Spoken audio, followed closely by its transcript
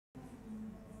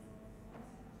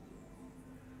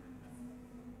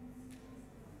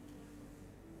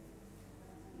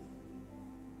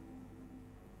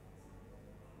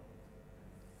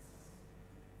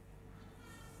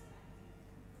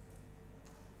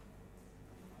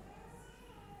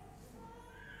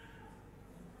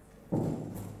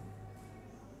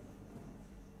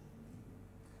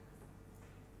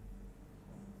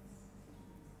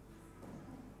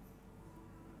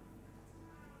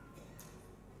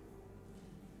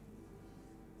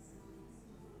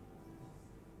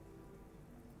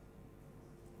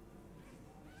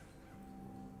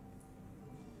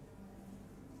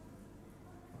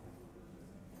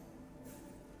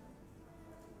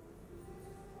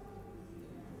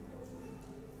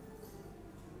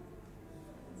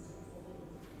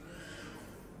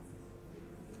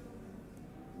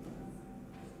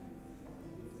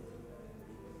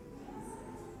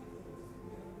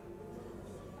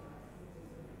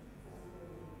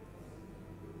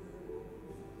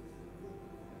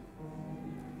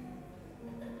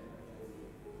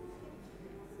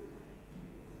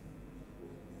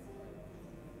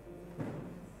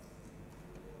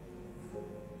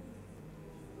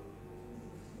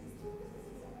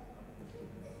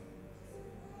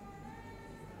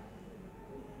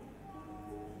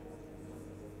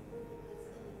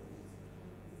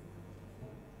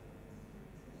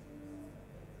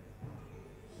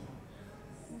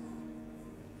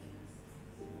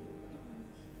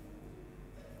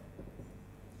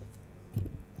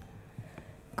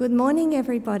Good morning,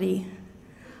 everybody.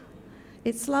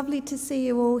 It's lovely to see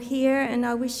you all here, and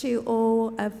I wish you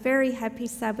all a very happy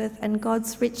Sabbath and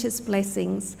God's richest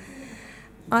blessings.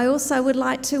 I also would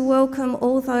like to welcome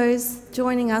all those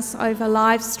joining us over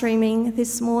live streaming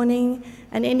this morning,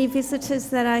 and any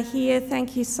visitors that are here,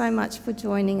 thank you so much for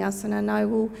joining us, and I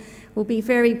know we'll be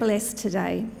very blessed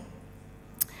today.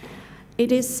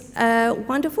 It is a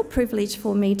wonderful privilege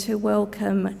for me to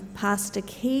welcome Pastor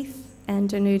Keith and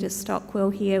Danuta Stockwell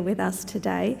here with us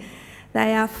today.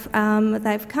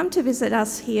 They've come to visit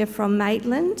us here from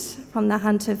Maitland, from the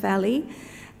Hunter Valley,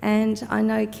 and I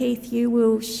know, Keith, you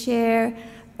will share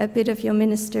a bit of your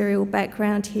ministerial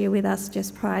background here with us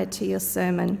just prior to your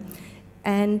sermon.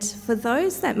 And for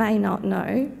those that may not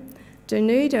know,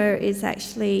 Danuta is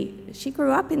actually, she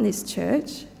grew up in this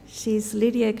church. She's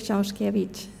Lydia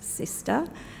Książkiewicz's sister,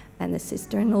 and the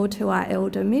sister-in-law to our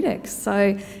elder Mirek.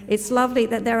 So it's lovely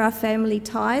that there are family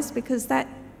ties, because that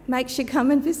makes you come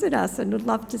and visit us, and would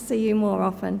love to see you more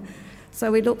often.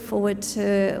 So we look forward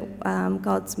to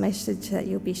God's message that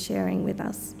you'll be sharing with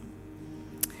us.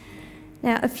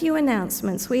 Now, a few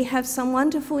announcements. We have some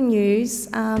wonderful news.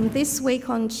 This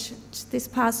week, on this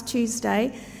past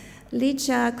Tuesday,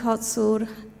 Lydia Kotsur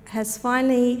has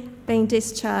finally been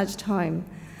discharged home.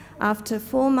 After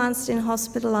 4 months in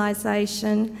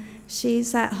hospitalisation,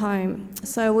 she's at home.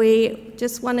 So we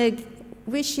just want to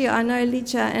wish you, I know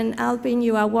Lydia and Albin,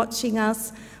 you are watching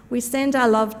us. We send our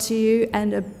love to you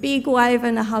and a big wave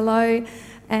and a hello.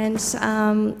 And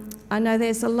I know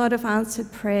there's a lot of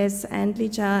answered prayers, and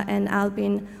Lydia and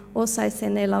Albin also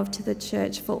send their love to the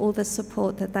church for all the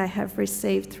support that they have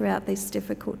received throughout this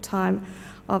difficult time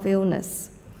of illness.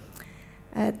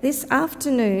 This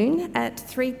afternoon at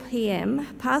 3 p.m,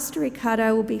 Pastor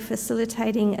Ricardo will be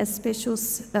facilitating a special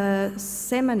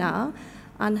seminar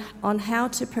on how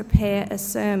to prepare a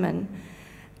sermon,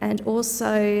 and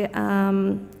also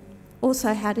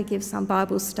how to give some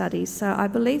Bible studies. So I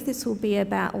believe this will be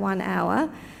about 1 hour.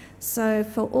 So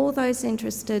for all those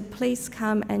interested, please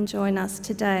come and join us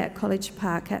today at College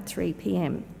Park at 3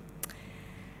 p.m.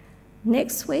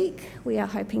 Next week, we are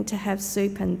hoping to have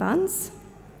soup and buns.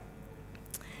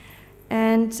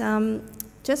 And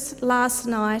just last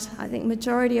night, I think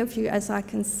majority of you, as I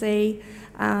can see,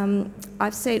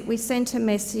 we sent a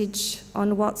message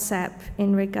on WhatsApp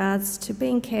in regards to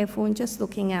being careful and just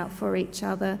looking out for each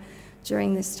other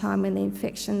during this time when the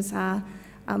infections are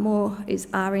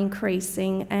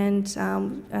increasing,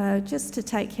 and just to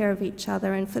take care of each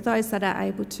other. And for those that are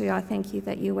able to, I thank you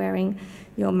that you're wearing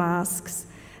your masks,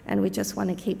 and we just want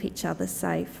to keep each other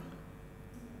safe.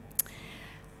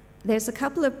 There's a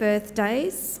couple of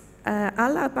birthdays.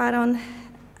 Ala Baron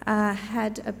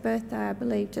had a birthday, I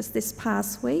believe, just this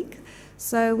past week.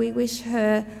 So we wish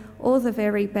her all the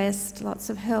very best, lots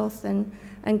of health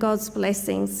and God's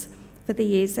blessings for the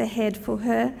years ahead for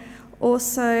her.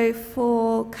 Also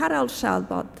for Karol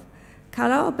Shalbot.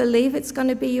 Karol, I believe it's going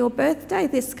to be your birthday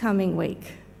this coming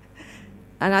week.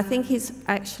 And I think he's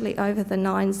actually over the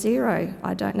 90.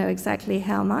 I don't know exactly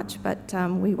how much, but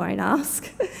we won't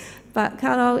ask. But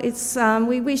Karol,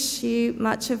 we wish you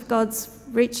much of God's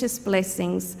richest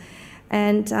blessings.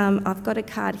 And I've got a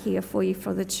card here for you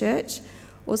for the church.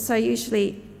 Also,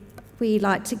 usually we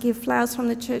like to give flowers from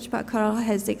the church, but Karol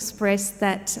has expressed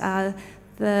that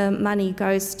the money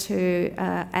goes to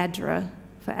ADRA,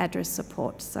 for ADRA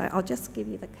support. So I'll just give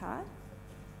you the card.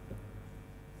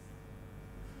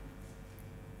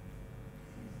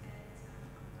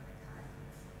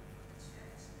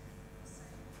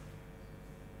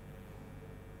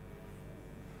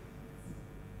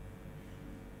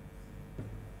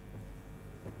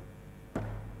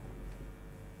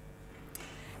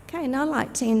 Okay, and I'd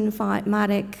like to invite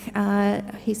Marek.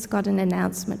 He's got an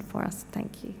announcement for us.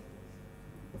 Thank you.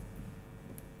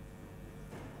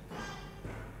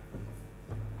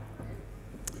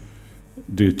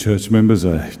 Dear church members,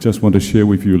 I just want to share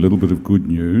with you a little bit of good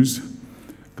news.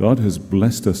 God has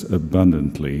blessed us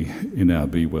abundantly in our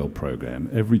Be Well program.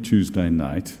 Every Tuesday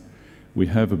night, we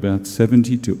have about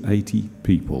 70 to 80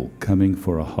 people coming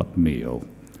for a hot meal.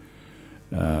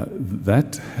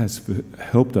 That has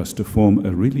helped us to form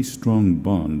a really strong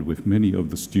bond with many of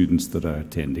the students that are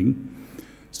attending,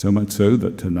 so much so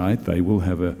that tonight they will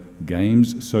have a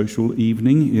games social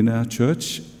evening in our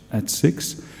church at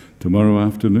 6. Tomorrow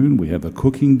afternoon we have a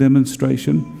cooking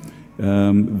demonstration.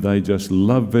 They just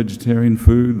love vegetarian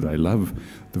food. They love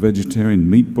the vegetarian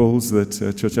meatballs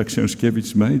that Ciocia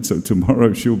Książkiewicz made, so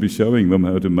tomorrow she'll be showing them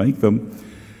how to make them.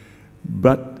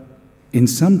 But in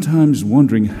sometimes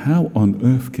wondering how on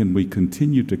earth can we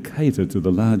continue to cater to the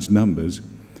large numbers,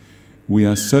 we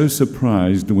are so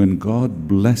surprised when God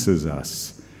blesses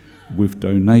us with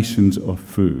donations of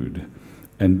food.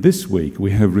 And this week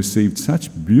we have received such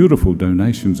beautiful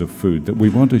donations of food that we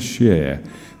want to share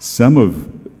some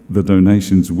of the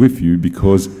donations with you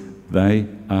because they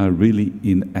are really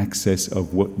in excess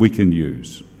of what we can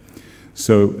use.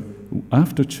 So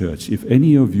after church, if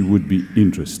any of you would be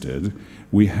interested,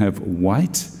 we have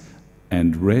white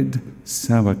and red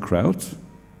sauerkraut,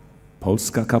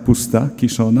 Polska kapusta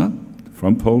kiszona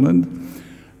from Poland.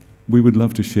 We would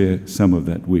love to share some of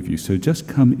that with you. So just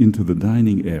come into the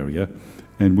dining area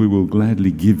and we will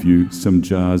gladly give you some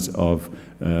jars of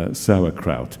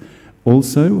sauerkraut.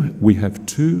 Also, we have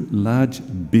 2 large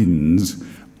bins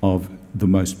of the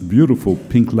most beautiful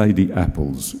pink lady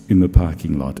apples in the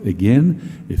parking lot.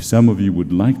 Again, if some of you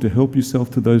would like to help yourself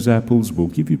to those apples, we'll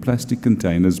give you plastic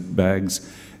containers,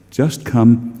 bags. Just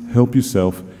come, help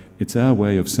yourself. It's our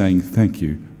way of saying thank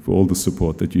you for all the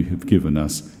support that you have given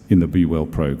us in the Be Well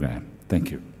program.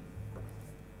 Thank you.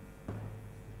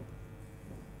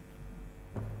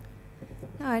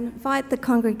 I invite the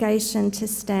congregation to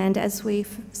stand as we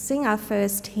sing our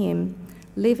first hymn,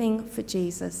 Living for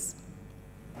Jesus.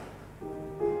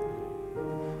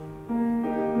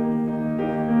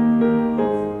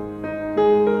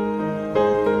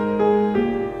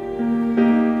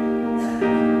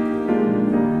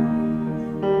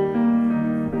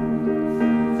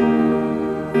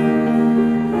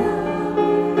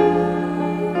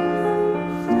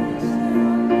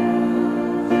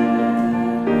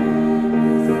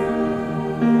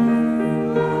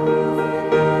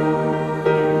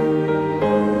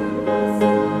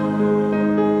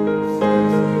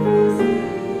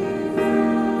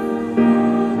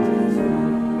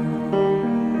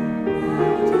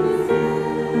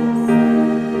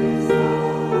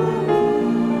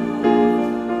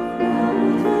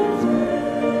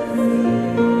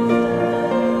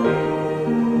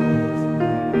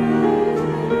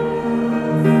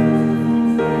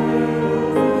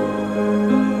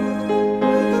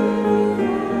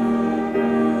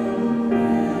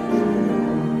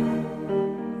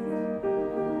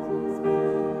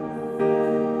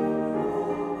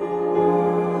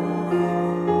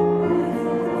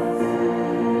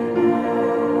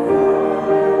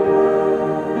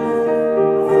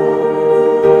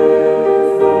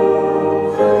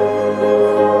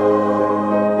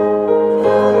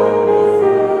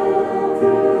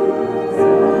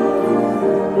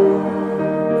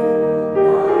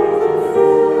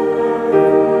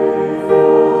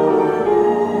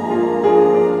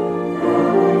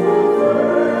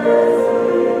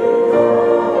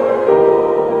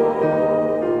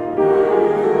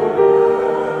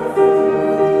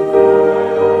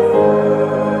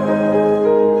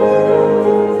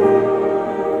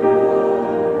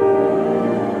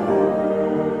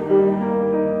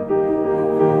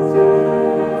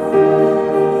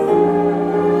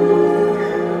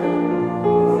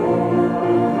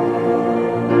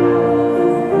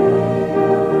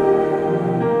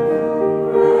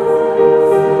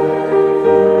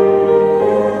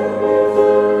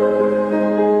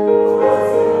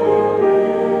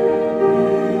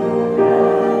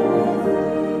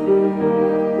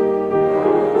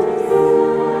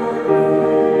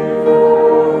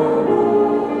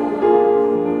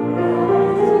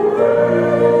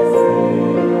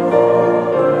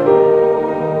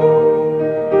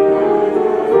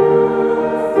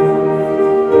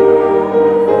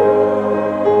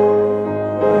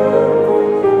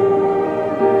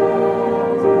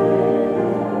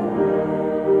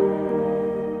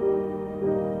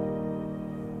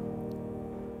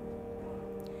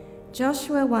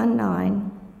 Joshua 1:9.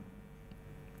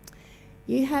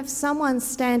 You have someone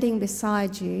standing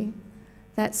beside you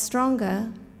that's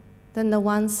stronger than the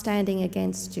one standing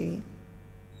against you.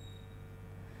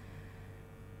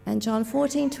 And John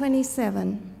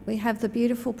 14:27, we have the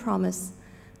beautiful promise,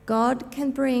 God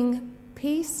can bring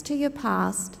peace to your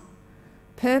past,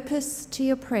 purpose to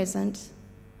your present,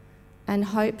 and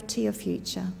hope to your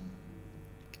future.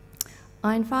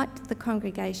 I invite the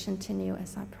congregation to kneel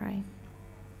as I pray.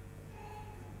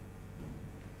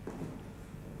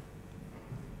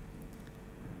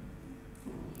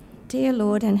 Dear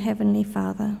Lord and Heavenly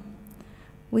Father,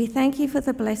 we thank you for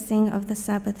the blessing of the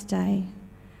Sabbath day.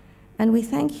 And we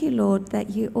thank you, Lord,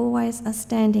 that you always are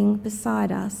standing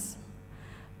beside us.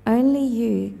 Only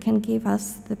you can give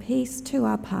us the peace to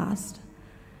our past,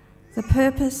 the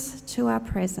purpose to our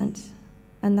present,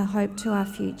 and the hope to our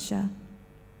future.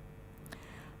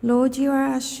 Lord, you are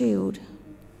our shield.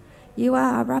 You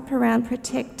are our wraparound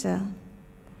protector.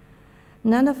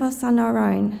 None of us on our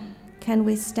own can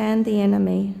withstand the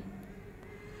enemy.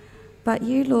 But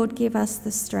you, Lord, give us the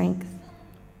strength.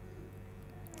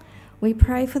 We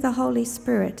pray for the Holy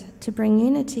Spirit to bring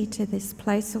unity to this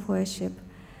place of worship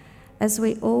as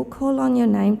we all call on your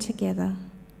name together.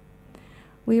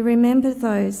 We remember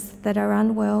those that are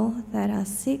unwell, that are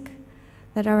sick,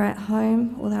 that are at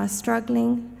home, or that are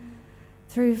struggling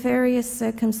through various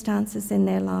circumstances in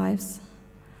their lives.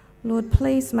 Lord,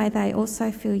 please may they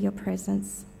also feel your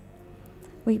presence.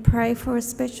 We pray for a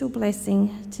special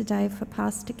blessing today for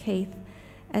Pastor Keith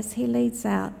as he leads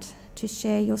out to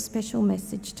share your special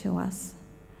message to us.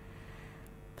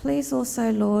 Please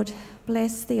also, Lord,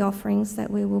 bless the offerings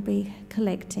that we will be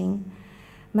collecting.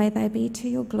 May they be to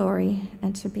your glory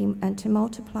and to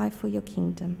multiply for your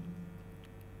kingdom.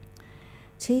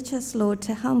 Teach us, Lord,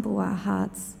 to humble our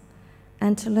hearts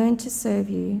and to learn to serve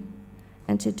you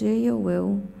and to do your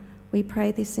will. We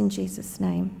pray this in Jesus'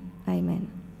 name. Amen.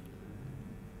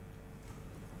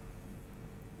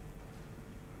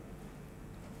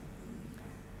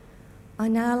 I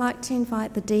now like to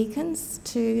invite the deacons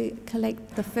to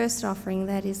collect the first offering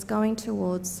that is going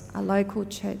towards a local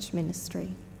church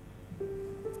ministry.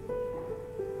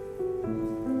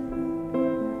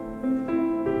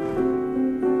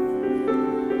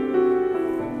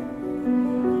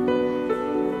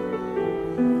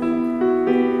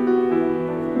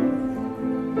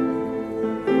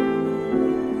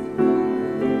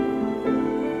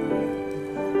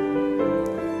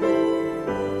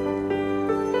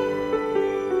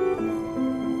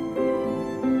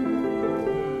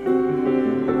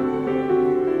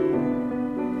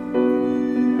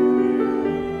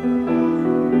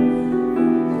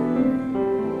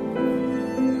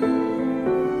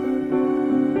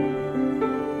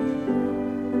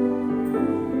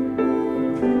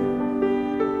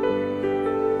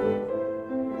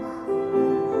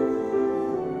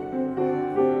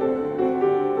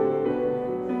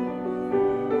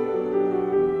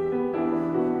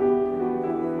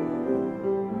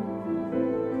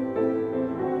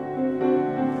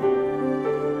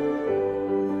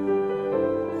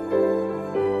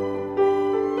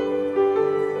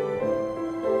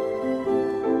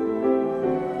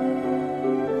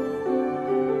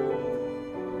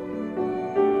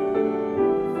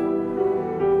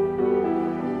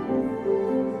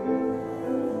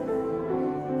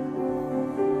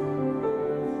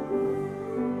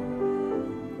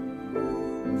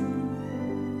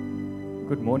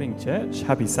 Good morning, church.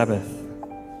 Happy Sabbath.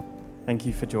 Thank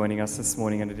you for joining us this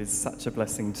morning, and it is such a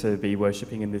blessing to be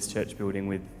worshipping in this church building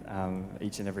with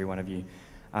each and every one of you.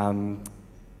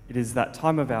 It is that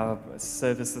time of our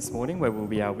service this morning where we'll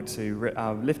be able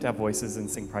to lift our voices and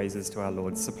sing praises to our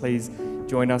Lord. So please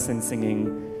join us in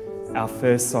singing our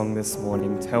first song this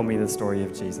morning, Tell Me the Story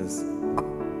of Jesus.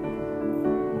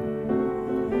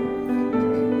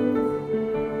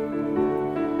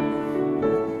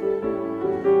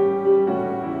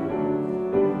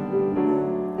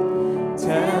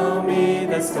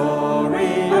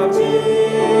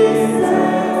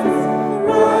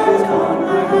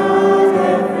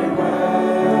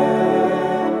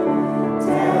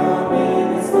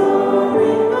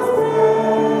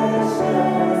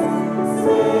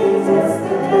 Sweetest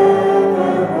that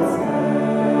ever was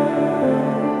heard.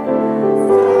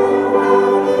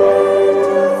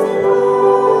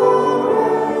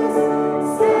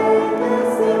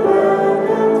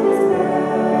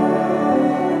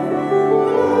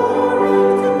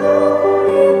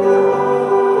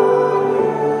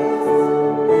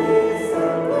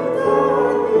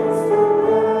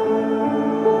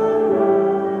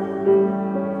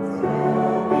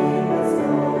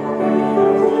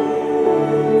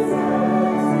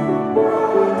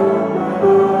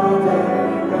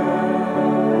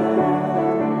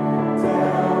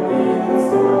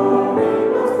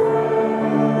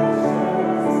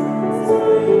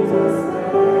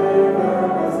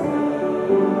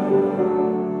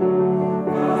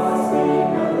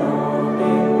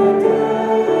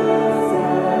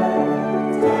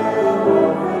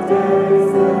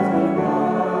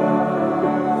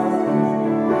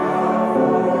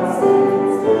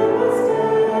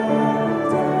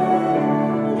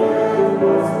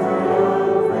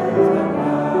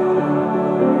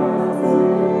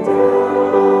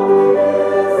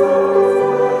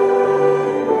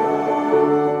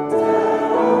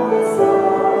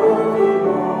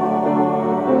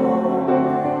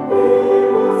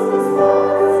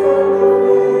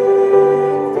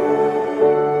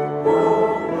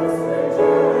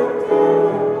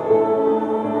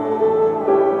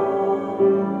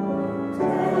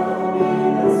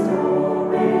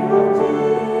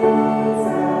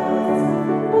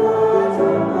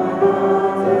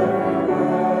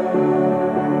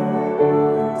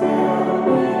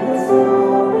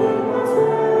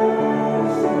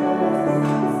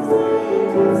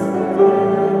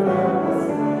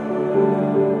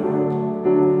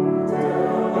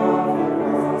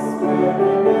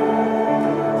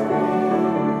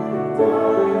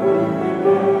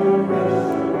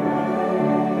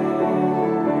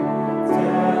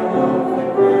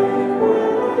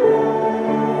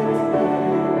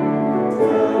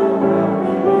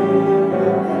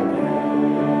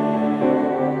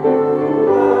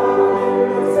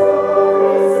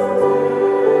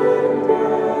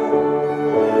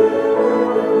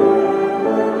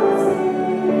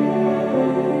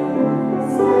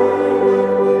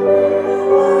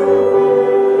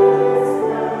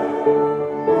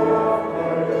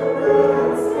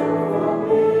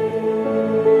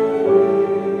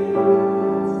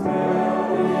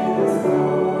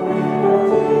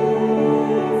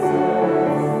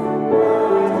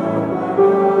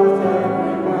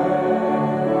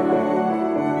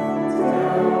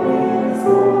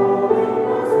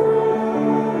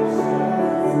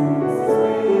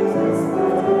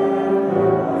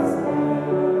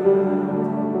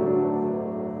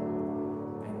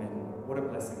 what a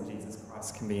blessing Jesus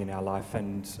Christ can be in our life.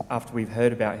 And after we've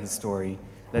heard about his story,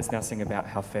 let's now sing about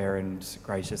how fair and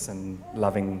gracious and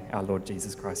loving our Lord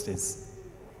Jesus Christ is.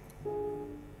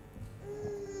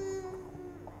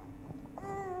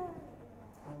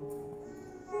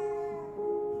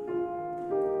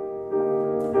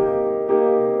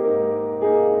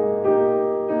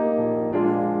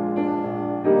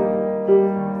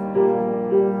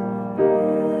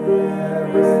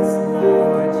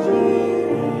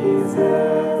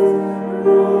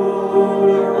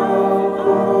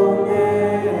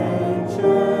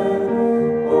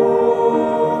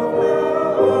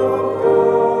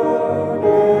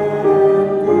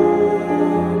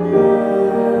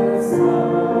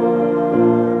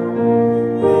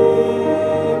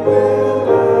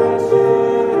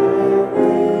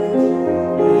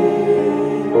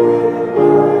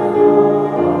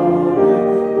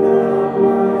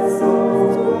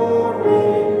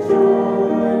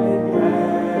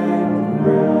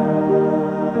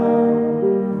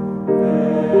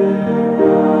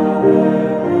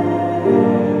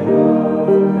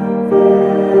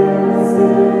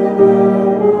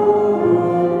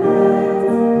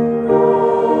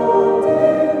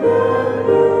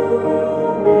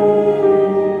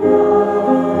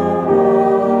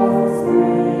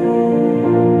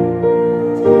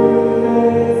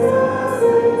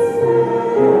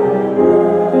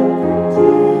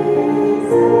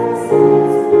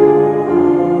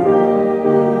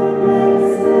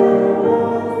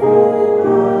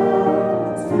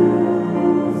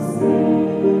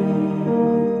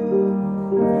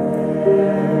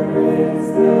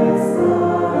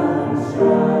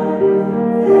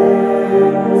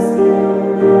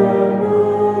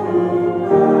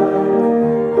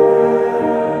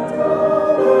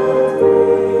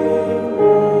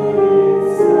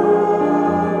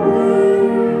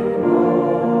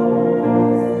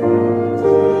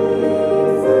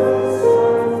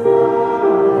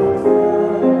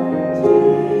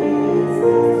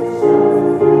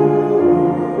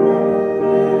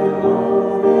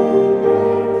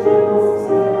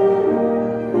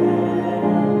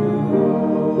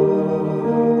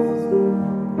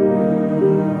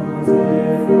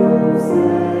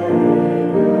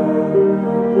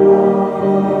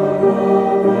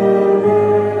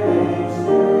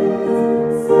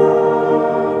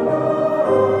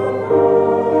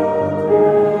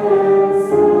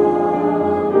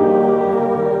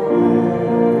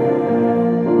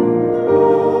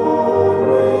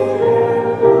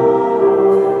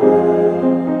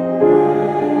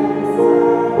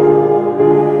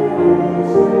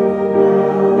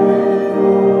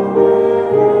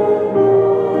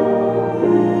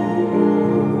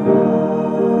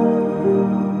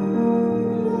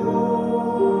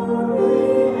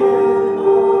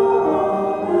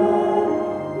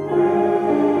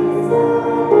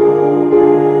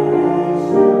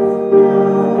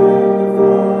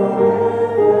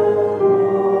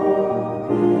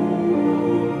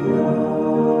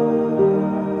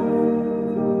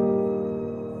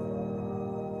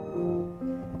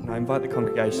 invite the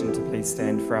congregation to please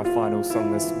stand for our final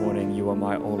song this morning, You Are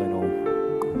My All in All.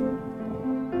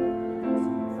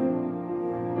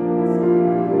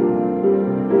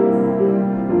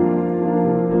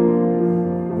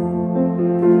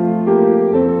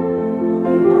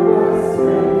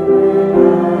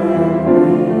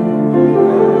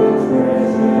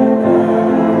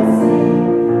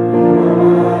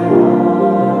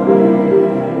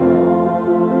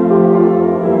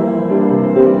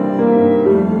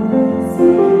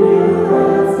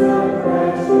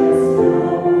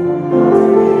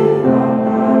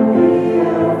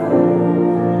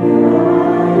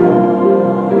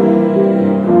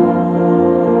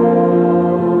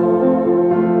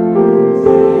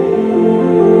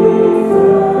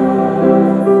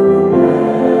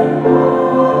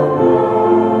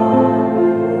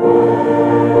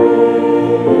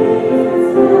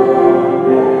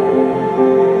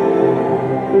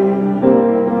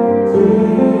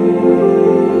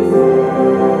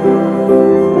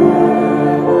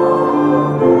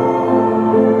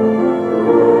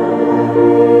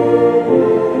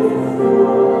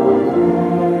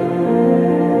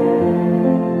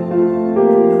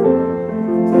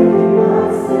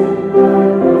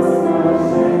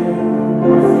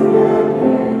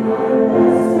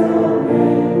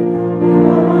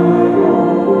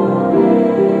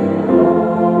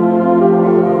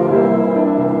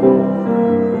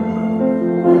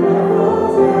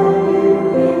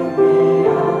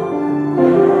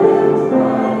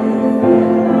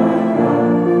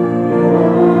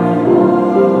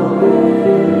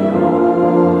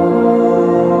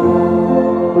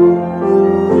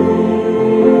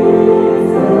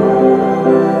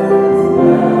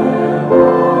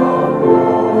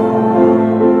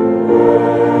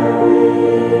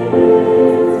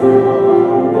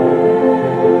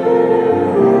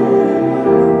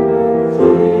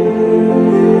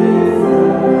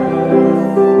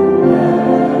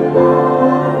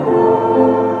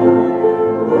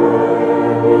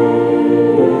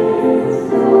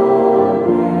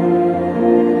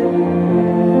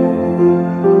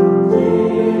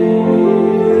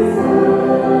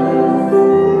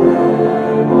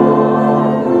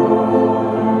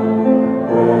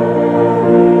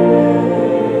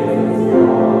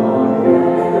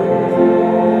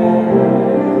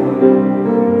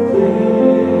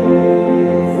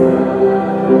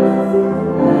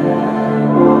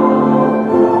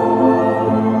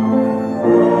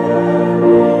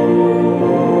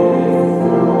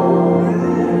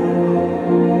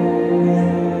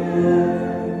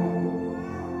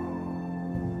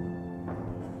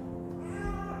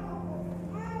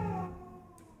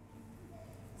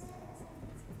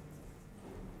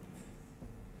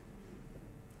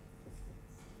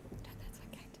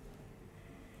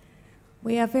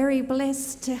 We are very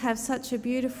blessed to have such a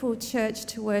beautiful church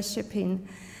to worship in.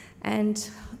 And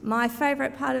my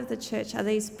favourite part of the church are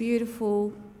these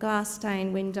beautiful glass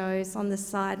stained windows on the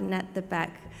side and at the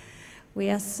back. We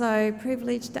are so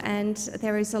privileged, and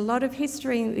there is a lot of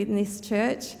history in this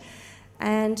church.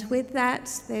 And with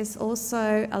that, there's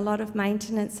also a lot of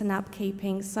maintenance and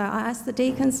upkeeping. So I ask the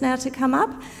deacons now to come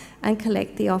up and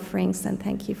collect the offerings, and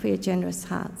thank you for your generous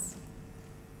hearts.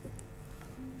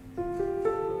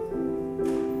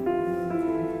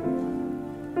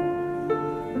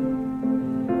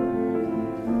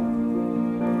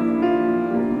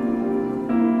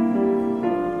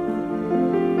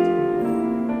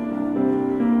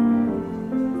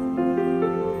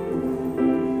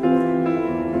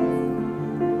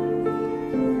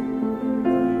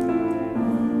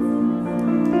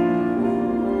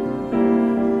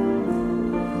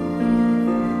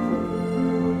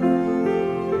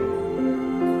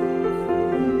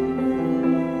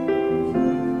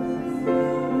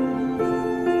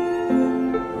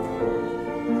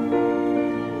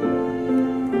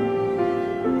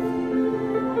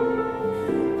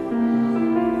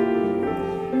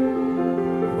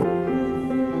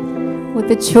 Would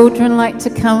the children like to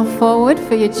come forward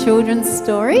for your children's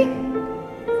story?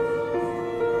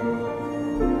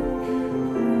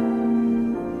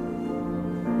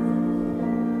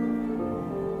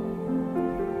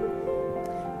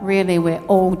 Really, we're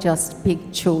all just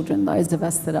big children, those of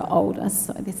us that are older,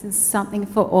 so this is something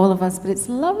for all of us, but it's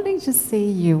lovely to see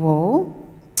you all.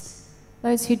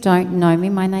 Those who don't know me,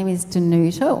 my name is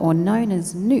Danuta, or known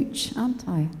as Nooch, aren't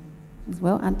I? As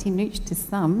well, Auntie Nooch to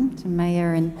some, to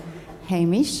Maya and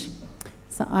Hamish.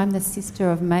 So I'm the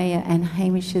sister of Maya and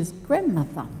Hamish's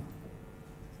grandmother.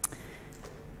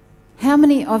 How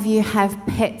many of you have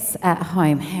pets at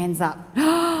home? Hands up.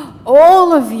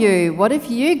 All of you. What have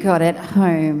you got at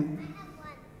home?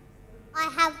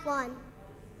 I have one.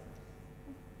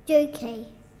 Dookie.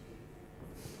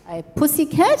 A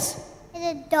pussycat?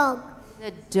 And a dog.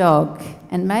 A dog.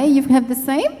 And Maya, you have the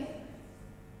same?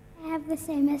 I have the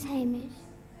same as Hamish.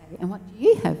 And what do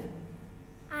you have?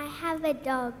 I have a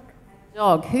dog.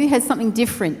 Dog. Who has something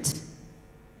different?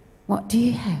 What do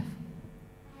you have?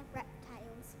 I have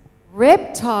reptiles.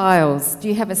 Reptiles. Do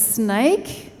you have a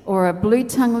snake or a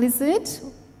blue-tongue lizard?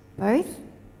 Both?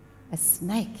 A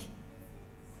snake.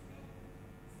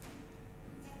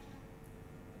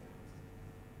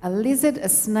 A lizard, a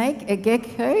snake, a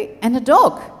gecko, and a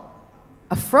dog.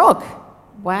 A frog.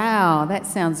 Wow, that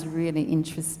sounds really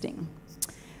interesting.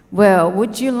 Well,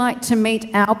 would you like to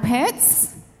meet our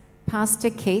pets? Pastor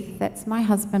Keith, that's my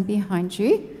husband behind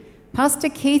you. Pastor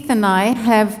Keith and I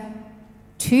have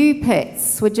 2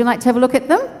 pets. Would you like to have a look at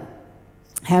them?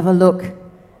 Have a look.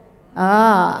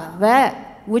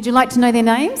 Would you like to know their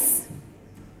names?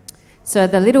 So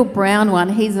the little brown one,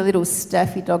 he's a little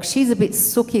staffy dog. She's a bit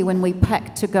sooky when we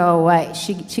pack to go away.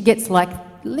 She gets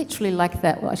literally like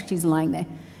that while she's lying there.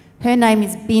 Her name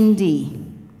is Bindi.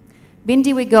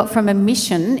 Bindi we got from a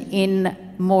mission in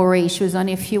Moree. She was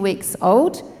only a few weeks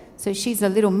old, so she's a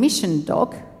little mission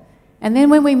dog. And then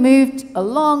when we moved a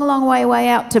long, long way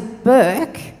out to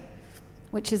Burke,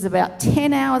 which is about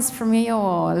 10 hours from here,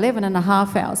 or 11 and a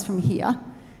half hours from here,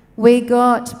 we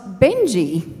got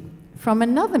Benji from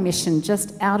another mission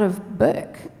just out of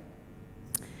Burke.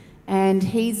 And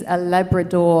he's a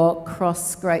Labrador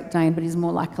cross Great Dane, but he's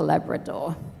more like a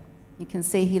Labrador. You can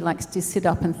see he likes to sit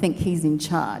up and think he's in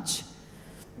charge.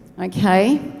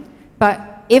 Okay? But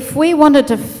if we wanted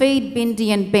to feed Bindi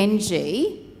and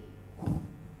Benji,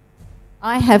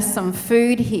 I have some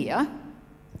food here.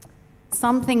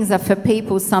 Some things are for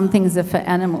people, some things are for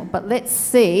animal. But let's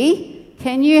see.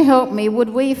 Can you help me? Would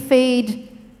we feed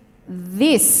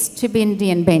this to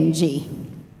Bindi and Benji?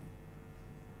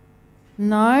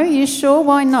 No? You sure?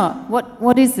 Why not?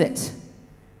 What is it?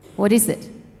 What is it?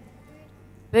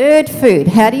 Bird food.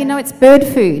 How do you know it's bird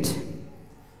food?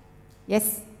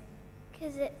 Yes?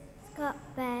 Because it's got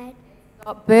birds.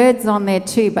 Got birds on there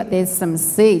too, but there's some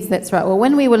seeds. That's right. Well,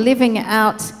 when we were living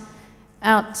out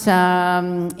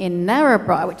in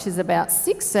Narrabri, which is about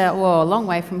 6 hours, well, a long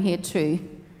way from here too,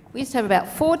 we used to have about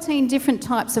 14 different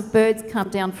types of birds come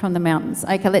down from the mountains.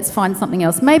 Okay, let's find something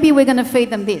else. Maybe we're going to feed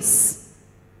them this.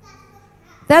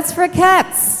 That's for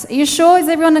cats. Are you sure? Is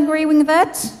everyone agreeing with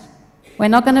that? We're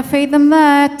not going to feed them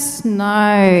that.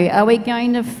 No. Are we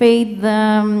going to feed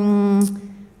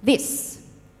them this?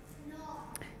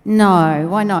 No.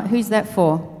 Why not? Who's that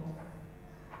for?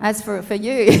 That's for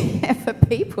you. For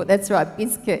people. That's right.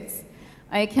 Biscuits.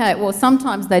 Okay. Well,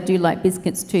 sometimes they do like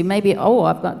biscuits too. Maybe,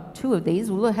 I've got 2 of these.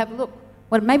 We'll have a look.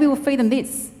 Well, maybe we'll feed them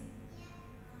this.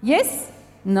 Yes?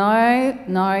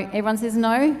 No, everyone says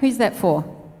no. Who's that for?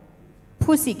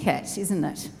 Pussycat, isn't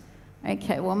it?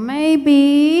 Okay, well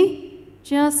maybe,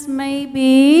 just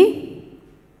maybe,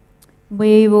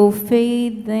 we will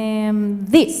feed them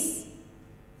this.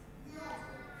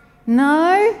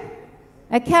 No?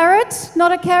 A carrot?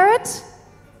 Not a carrot?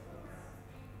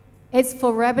 It's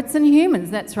for rabbits and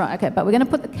humans, that's right. Okay, but we're going to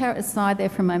put the carrot aside there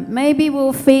for a moment. Maybe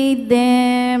we'll feed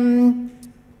them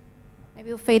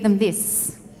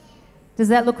this. Does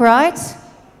that look right?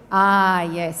 Ah,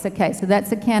 yes, okay, so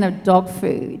that's a can of dog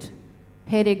food.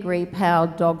 Pedigree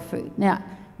powered dog food. Now,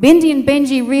 Bindi and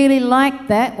Benji really liked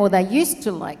that, or they used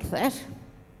to like that,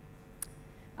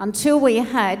 until we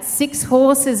had 6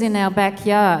 horses in our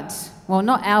backyard. Well,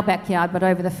 not our backyard, but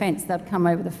over the fence. They'd come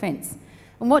over the fence.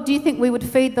 And what do you think we would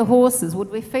feed the horses?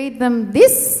 Would we feed them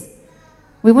this?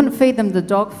 We wouldn't feed them the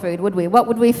dog food, would we? What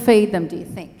would we feed them, do you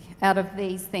think, out of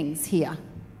these things here?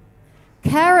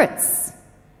 Carrots.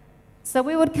 So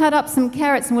we would cut up some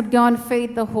carrots and would go and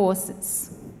feed the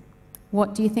horses.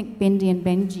 What do you think Bindi and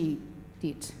Benji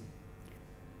did?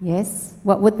 Yes?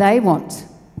 What would they want?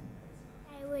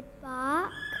 They would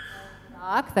bark.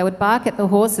 They would bark at the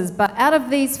horses. But out of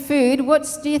these food, what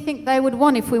do you think they would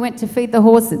want if we went to feed the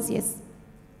horses? Yes?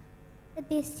 The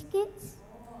biscuits.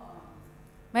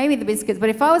 Maybe the biscuits. But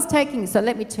if I was taking, so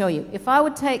let me tell you, if I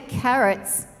would take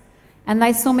carrots and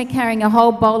they saw me carrying a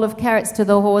whole bowl of carrots to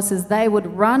the horses, they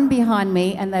would run behind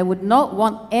me and they would not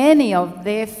want any of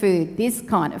their food, this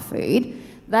kind of food.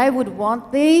 They would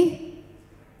want the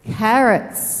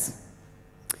carrots.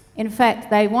 In fact,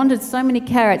 they wanted so many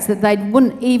carrots that they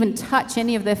wouldn't even touch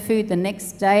any of their food the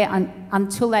next day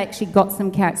until they actually got some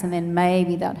carrots, and then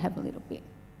maybe they'd have a little bit.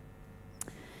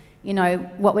 You know,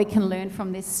 what we can learn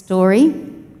from this story,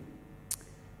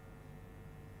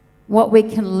 what we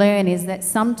can learn is that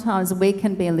sometimes we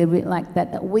can be a little bit like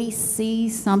that, that we see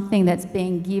something that's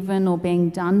being given or being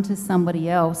done to somebody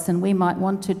else, and we might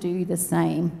want to do the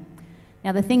same.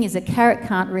 Now, the thing is, a carrot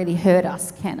can't really hurt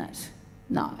us, can it?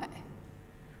 No.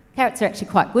 Carrots are actually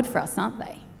quite good for us, aren't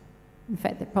they? In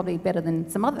fact, they're probably better than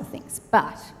some other things.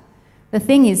 But the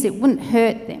thing is, it wouldn't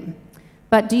hurt them.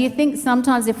 But do you think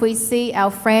sometimes if we see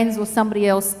our friends or somebody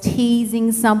else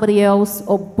teasing somebody else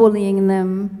or bullying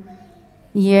them,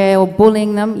 or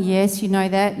bullying them, yes, you know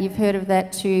that, you've heard of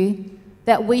that too,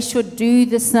 that we should do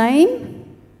the same?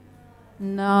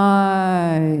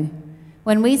 No.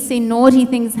 When we see naughty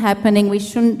things happening, we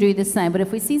shouldn't do the same. But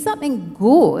if we see something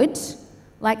good,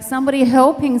 like somebody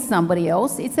helping somebody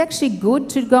else, it's actually good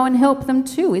to go and help them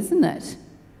too, isn't it?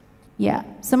 Yeah.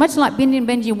 So much like Bindi and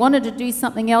Benji wanted to do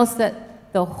something else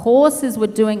that the horses were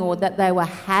doing or that they were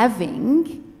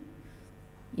having,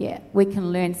 yeah, we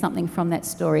can learn something from that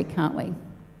story, can't we?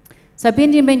 So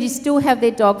Bindi and Benji still have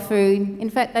their dog food. In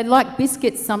fact, they like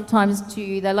biscuits sometimes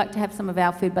too. They like to have some of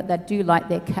our food, but they do like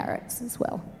their carrots as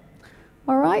well.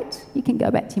 All right? You can go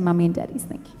back to your mummy and daddies.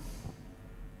 Thank you.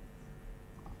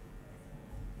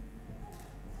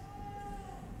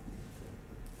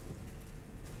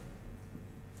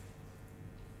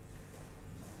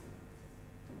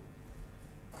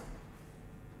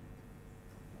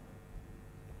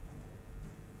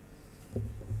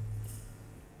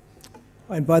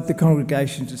 I invite the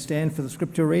congregation to stand for the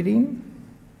scripture reading.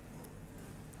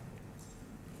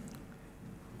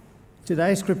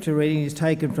 Today's scripture reading is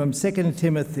taken from 2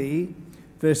 Timothy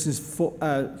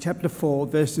chapter 4,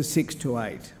 verses 6 to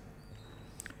 8.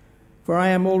 For I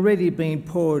am already being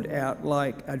poured out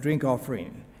like a drink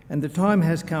offering, and the time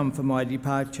has come for my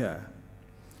departure.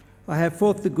 I have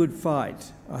fought the good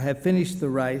fight, I have finished the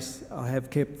race, I have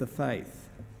kept the faith.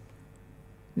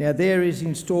 Now there is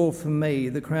in store for me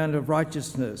the crown of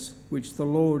righteousness, which the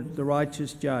Lord, the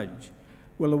righteous judge,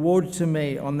 will award to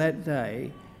me on that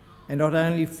day, and not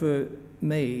only for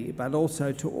me, but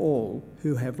also to all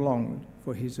who have longed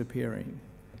for his appearing.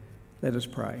 Let us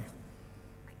pray.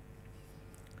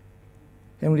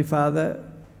 Heavenly Father,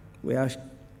 we ask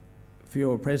for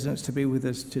your presence to be with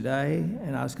us today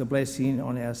and ask a blessing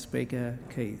on our speaker,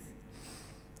 Keith.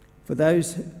 For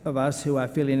those of us who are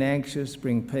feeling anxious,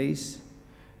 bring peace.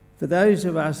 For those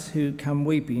of us who come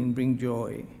weeping, bring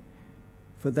joy.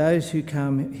 For those who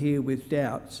come here with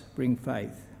doubts, bring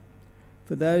faith.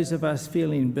 For those of us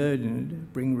feeling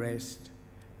burdened, bring rest.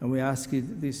 And we ask you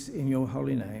this in your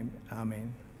holy name.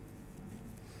 Amen.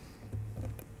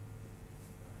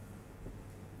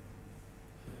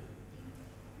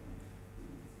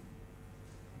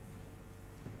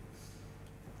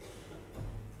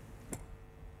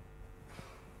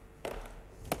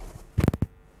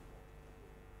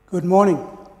 Good morning.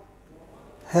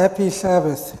 Happy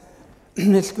Sabbath.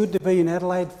 It's good to be in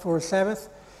Adelaide for a Sabbath.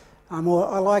 I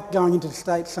like going into the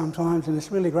States sometimes, and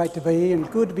it's really great to be here and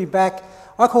good to be back.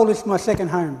 I call this my second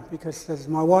home because this is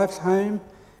my wife's home,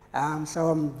 so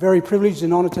I'm very privileged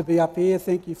and honoured to be up here.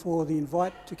 Thank you for the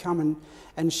invite to come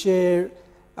and share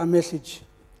a message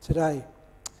today.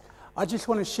 I just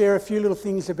want to share a few little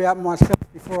things about myself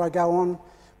before I go on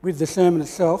with the sermon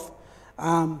itself.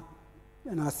 And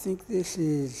I think this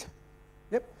is...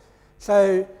 Yep.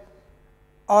 So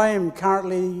I am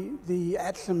currently the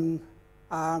ATSM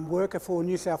worker for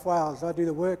New South Wales. I do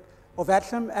the work of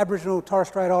ATSM, Aboriginal and Torres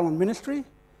Strait Island Ministry.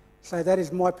 So that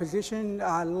is my position.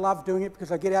 I love doing it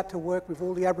because I get out to work with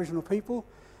all the Aboriginal people.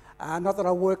 Not that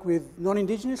I work with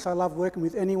non-Indigenous, I love working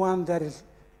with anyone that is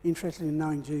interested in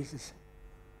knowing Jesus.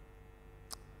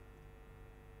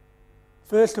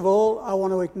 First of all, I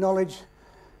want to acknowledge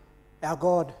our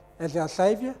God as our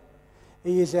Saviour.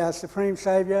 He is our supreme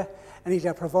Saviour and He's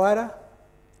our provider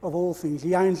of all things.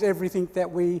 He owns everything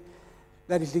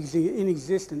that is in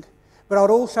existence. But I'd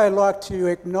also like to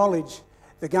acknowledge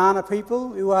the Kaurna people,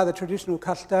 who are the traditional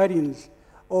custodians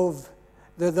of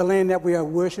the land that we are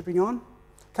worshipping on.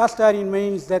 Custodian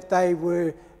means that they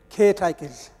were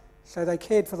caretakers, so they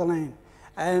cared for the land.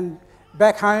 And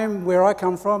back home where I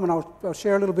come from, and I'll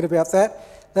share a little bit about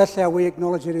that, that's how we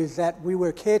acknowledge it, is that we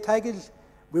were caretakers.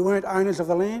 We weren't owners of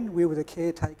the land, we were the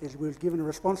caretakers. We were given a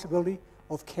responsibility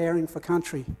of caring for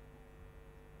country.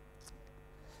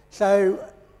 So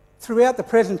throughout the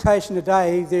presentation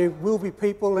today, there will be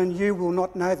people, and you will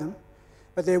not know them,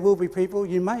 but there will be people,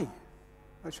 you may,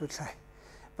 I should say,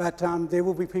 but there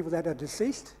will be people that are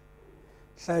deceased,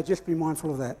 so just be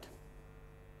mindful of that.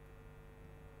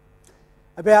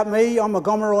 About me, I'm a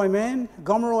Gomeroi man,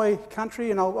 Gomeroi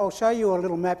country, and I'll show you a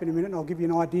little map in a minute and I'll give you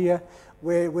an idea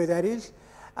where that is.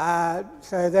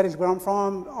 So that is where I'm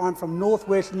from. I'm from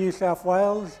northwest New South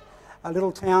Wales, a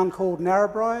little town called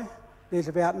Narrabri. There's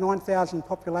about 9,000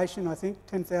 population, I think,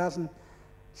 10,000,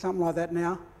 something like that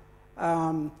now.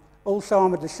 Also,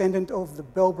 I'm a descendant of the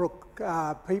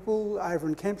Bellbrook people over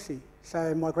in Kempsey.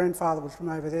 So my grandfather was from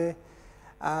over there.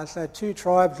 So two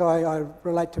tribes, I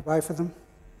relate to both of them.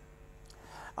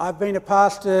 I've been a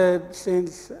pastor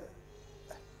since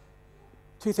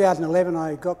 2011.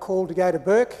 I got called to go to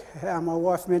Burke. My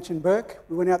wife mentioned Burke.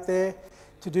 We went out there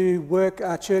to do work,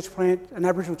 church plant, an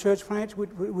Aboriginal church plant,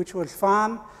 which was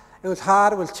fun. It was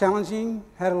hard, it was challenging,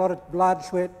 had a lot of blood,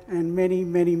 sweat and many,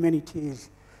 many, many tears.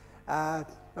 But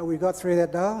we got through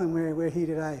that, Dale, and we're here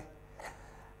today.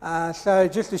 So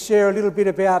just to share a little bit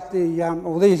about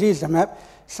this is the map.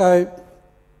 So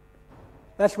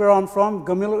that's where I'm from.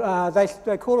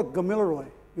 They call it Gamilaroi.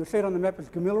 You'll see it on the map as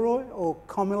Gamilaroi or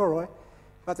Comilaroi.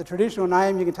 But the traditional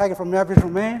name, you can take it from an Aboriginal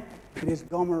man, it is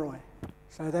Gomeroi.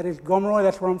 So that is Gomeroi,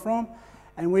 that's where I'm from.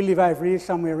 And we live over here,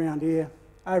 somewhere around here,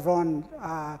 over on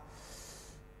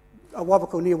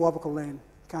near Wabakal land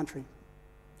country.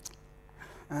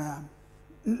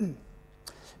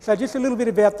 So just a little bit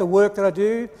about the work that I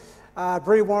do.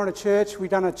 Brewarrina Church, we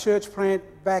done a church plant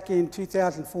back in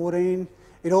 2014.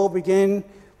 It all began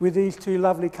with these two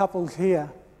lovely couples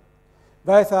here.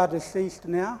 Both are deceased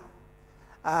now.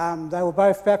 They were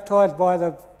both baptised by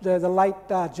the late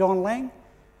John Lang,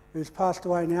 who's passed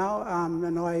away now,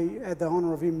 and I had the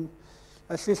honour of him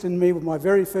assisting me with my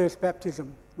very first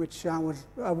baptism, which was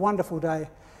a wonderful day.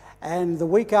 And the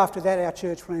week after that, our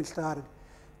church plant started.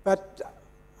 But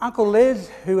Uncle Les,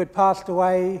 who had passed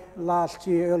away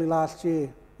early last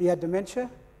year, he had dementia.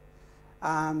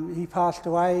 He passed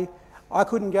away. I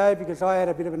couldn't go because I had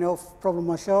a bit of an health problem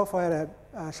myself. I had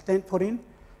a stent put in.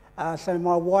 So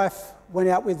my wife went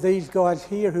out with these guys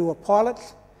here who were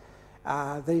pilots.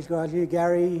 These guys here,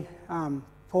 Gary,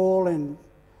 Paul and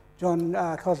John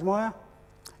Cosmire,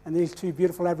 and these two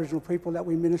beautiful Aboriginal people that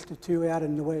we minister to out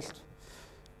in the West.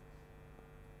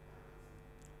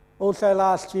 Also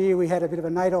last year we had a bit of a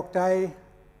NAIDOC day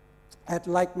at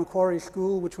Lake Macquarie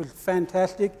School, which was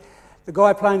fantastic. The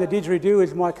guy playing the didgeridoo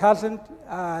is my cousin.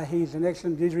 He's an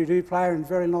excellent didgeridoo player and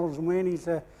very knowledgeable man. He's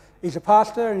a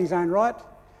pastor in his own right.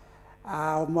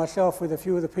 Myself with a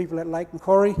few of the people at Lake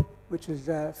Macquarie, which was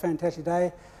a fantastic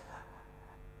day.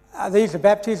 These are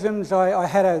baptisms. I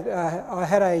had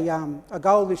a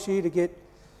goal this year to get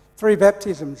 3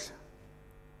 baptisms,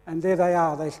 and there they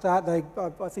are.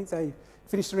 I think they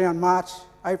finished around March,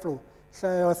 April.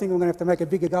 So I think I'm going to have to make a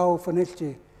bigger goal for next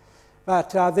year.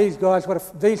 But these guys,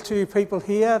 these two people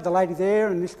here, the lady there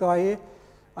and this guy here,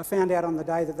 I found out on the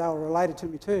day that they were related to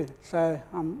me too. So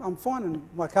I'm finding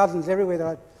my cousins everywhere that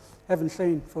I haven't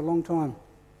seen for a long time.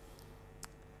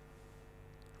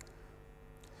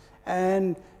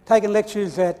 And taken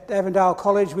lectures at Avondale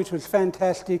College, which was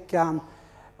fantastic.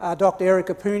 Dr.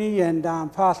 Erica Pooney and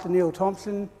Pastor Neil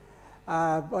Thompson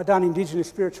I've done Indigenous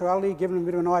spirituality, given them a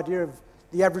bit of an idea of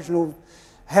the Aboriginal,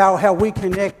 how we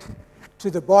connect to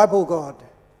the Bible God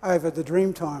over the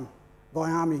Dreamtime by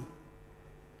Army.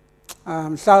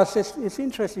 So it's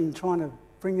interesting trying to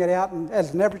bring that out, and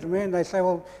as an Aboriginal man they say,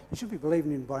 well, you should be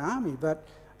believing in by Army, but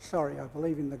sorry, I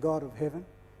believe in the God of heaven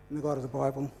and the God of the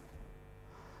Bible.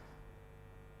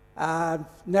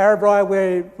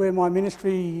 Narrabri, where my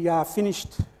ministry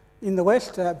finished in the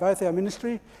West, both our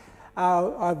ministry,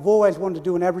 I've always wanted to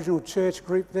do an Aboriginal church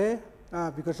group there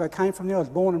because I came from there, I was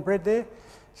born and bred there.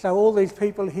 So all these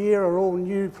people here are all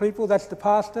new people. That's the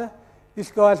pastor. This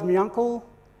guy's my uncle,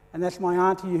 and that's my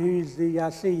auntie who's the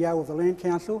CEO of the Land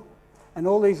Council. And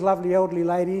all these lovely elderly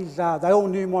ladies, they all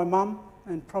knew my mum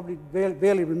and probably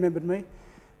barely remembered me.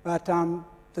 But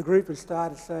the group has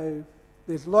started, so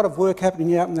there's a lot of work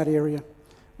happening out in that area,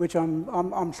 which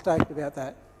I'm stoked about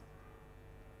that.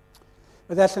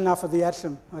 But that's enough of the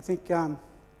ATSM. I think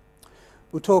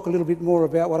we'll talk a little bit more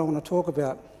about what I want to talk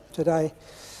about today.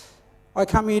 I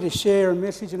come here to share a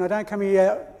message, and I don't come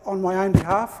here on my own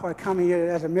behalf. I come here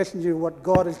as a messenger of what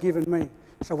God has given me.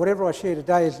 So whatever I share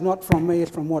today is not from me,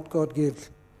 it's from what God gives.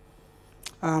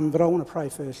 But I want to pray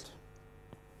first.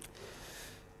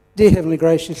 Dear Heavenly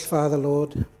Gracious Father,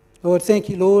 Lord, thank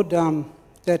you, Lord,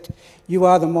 that you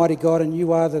are the mighty God and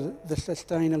you are the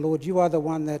sustainer, Lord. You are the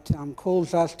one that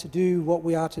calls us to do what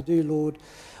we are to do, Lord.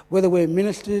 Whether we're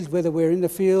ministers, whether we're in the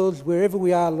fields, wherever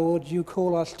we are, Lord, you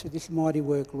call us to this mighty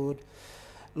work, Lord.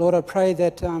 Lord, I pray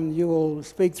that you will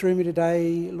speak through me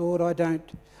today, Lord. I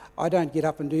don't get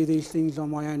up and do these things on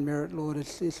my own merit, Lord.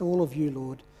 It's all of you,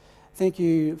 Lord. Thank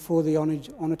you for the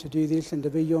honour to do this and to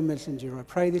be your messenger. I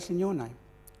pray this in your name.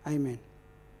 Amen.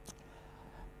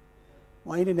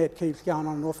 My internet keeps going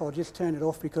on and off. I'll just turn it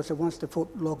off because it wants to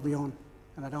log me on,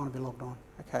 and I don't want to be logged on.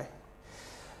 Okay.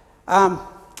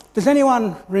 Does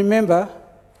anyone remember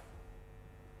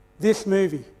this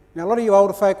movie? Now, a lot of you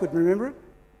older folk would remember it.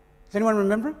 Does anyone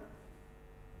remember it?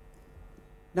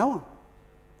 No one?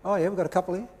 Oh, yeah, we've got a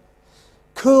couple here.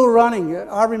 Cool Running.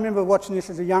 I remember watching this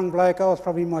as a young bloke. I was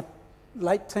probably in my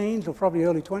late teens or probably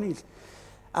early 20s.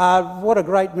 What a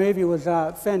great movie. It was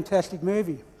a fantastic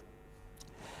movie.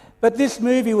 But this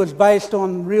movie was based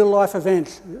on real-life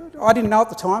events. I didn't know at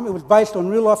the time. It was based on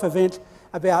real-life events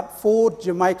about 4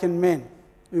 Jamaican men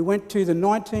who went to the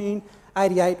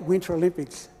 1988 Winter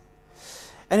Olympics.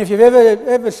 And if you've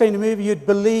ever seen a movie, you'd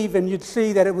believe and you'd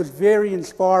see that it was a very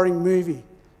inspiring movie.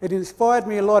 It inspired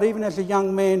me a lot, even as a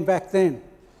young man back then.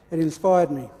 It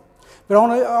inspired me. But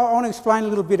I want to explain a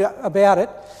little bit about it.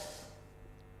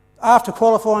 After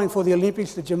qualifying for the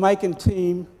Olympics, the Jamaican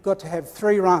team got to have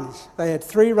 3 runs. They had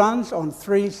 3 runs on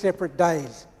 3 separate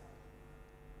days.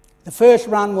 The first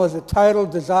run was a total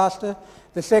disaster.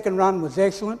 The second run was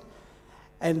excellent.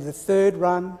 And the third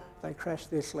run, they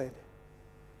crashed their sled.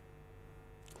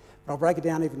 But I'll break it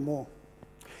down even more.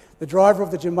 The driver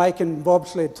of the Jamaican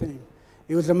bobsled team,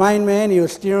 he was the main man. He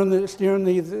was steering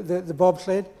the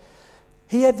bobsled.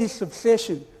 He had this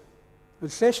obsession.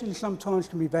 Obsession sometimes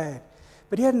can be bad.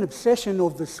 But he had an obsession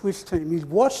of the Swiss team. He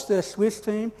watched the Swiss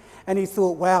team and he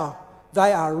thought, wow,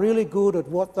 they are really good at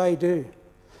what they do.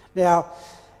 Now,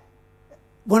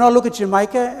 when I look at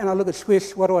Jamaica and I look at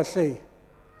Swiss, what do I see?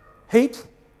 Heat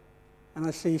and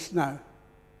I see snow.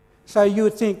 So you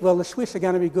would think, well, the Swiss are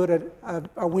going to be good at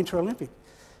a Winter Olympic.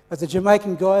 But the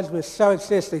Jamaican guys were so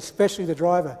obsessed, especially the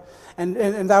driver. And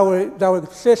they were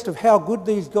obsessed of how good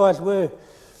these guys were.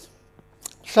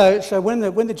 So when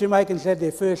the Jamaicans had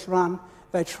their first run,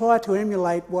 they tried to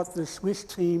emulate what the Swiss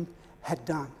team had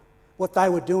done, what they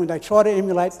were doing. They tried to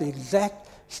emulate the exact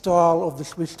style of the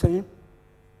Swiss team.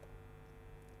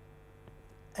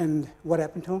 And what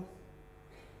happened to them?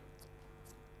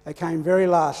 They came very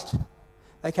last.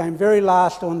 They came very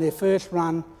last on their first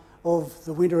run of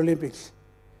the Winter Olympics.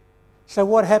 So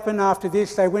what happened after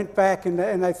this? They went back and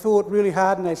they thought really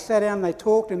hard and they sat down and they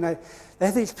talked and they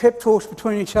had these pep talks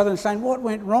between each other and saying, what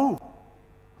went wrong?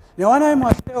 Now, I know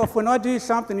myself, when I do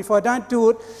something, if I don't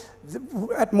do it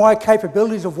at my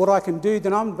capabilities of what I can do,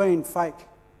 then I'm being fake.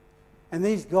 And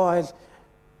these guys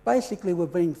basically were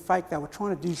being fake. They were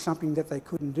trying to do something that they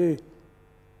couldn't do.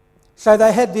 So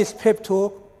they had this pep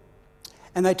talk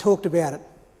and they talked about it.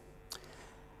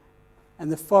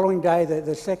 And the following day,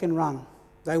 the second run,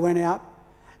 they went out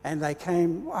and they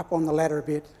came up on the ladder a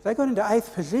bit. They got into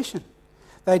 8th position.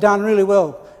 They done really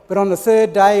well. But on the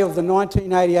third day of the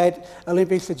 1988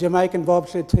 Olympics, the Jamaican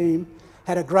bobsled team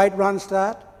had a great run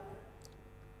start.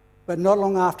 But not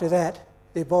long after that,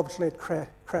 their bobsled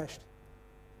crashed,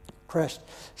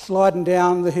 sliding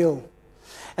down the hill.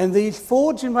 And these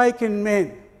 4 Jamaican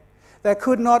men, They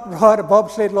could not ride a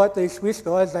bobsled like these Swiss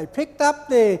guys. They picked up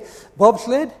their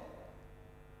bobsled,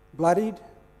 bloodied,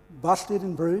 busted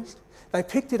and bruised. They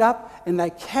picked it up and they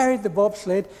carried the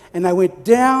bobsled and they went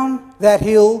down that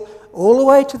hill all the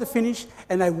way to the finish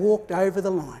and they walked over the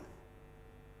line,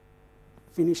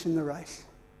 finishing the race.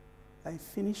 They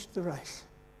finished the race.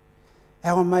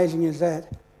 How amazing is that?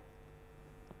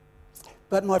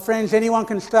 But my friends, anyone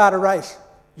can start a race.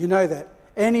 You know that.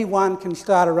 Anyone can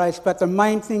start a race, but the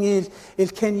main thing is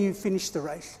can you finish the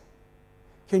race?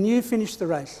 Can you finish the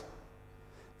race?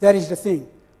 That is the thing.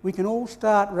 We can all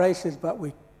start races, but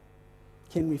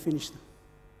can we finish them?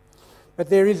 But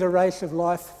there is a race of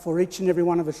life for each and every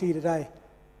one of us here today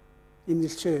in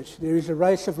this church. There is a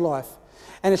race of life,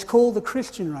 and it's called the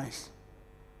Christian race.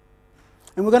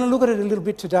 And we're going to look at it a little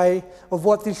bit today of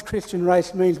what this Christian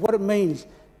race means, what it means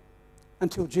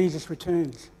until Jesus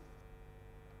returns.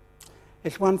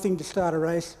 It's one thing to start a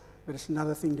race, but it's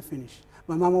another thing to finish.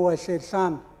 My mum always said,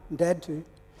 son, and dad too,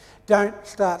 don't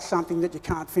start something that you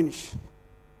can't finish.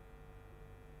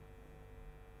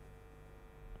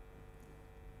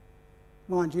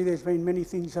 Mind you, there's been many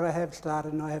things that I have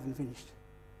started and I haven't finished.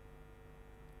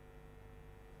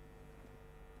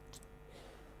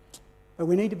 But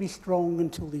we need to be strong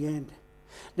until the end.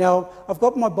 Now, I've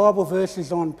got my Bible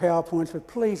verses on PowerPoints, but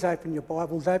please open your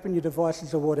Bibles, open your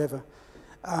devices or whatever.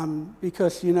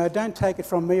 Because, don't take it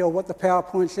from me or what the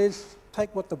PowerPoint says.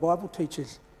 Take what the Bible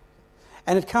teaches.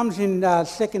 And it comes in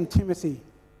 2 Timothy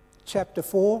chapter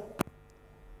 4,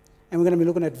 and we're going to be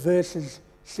looking at verses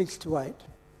 6 to 8.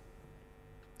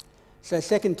 So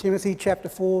 2 Timothy chapter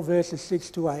 4, verses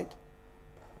 6 to 8.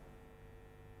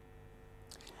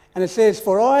 And it says,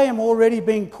 "For I am already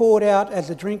being poured out as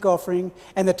a drink offering,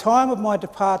 and the time of my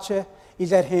departure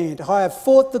is at hand. I have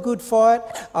fought the good fight,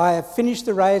 I have finished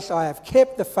the race, I have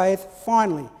kept the faith.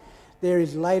 Finally, there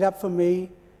is laid up for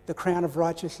me the crown of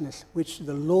righteousness, which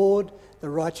the Lord, the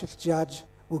righteous judge,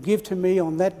 will give to me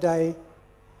on that day,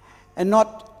 and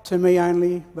not to me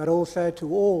only, but also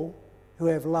to all who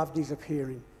have loved his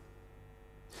appearing."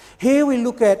 Here we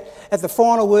look at the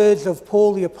final words of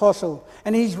Paul the Apostle,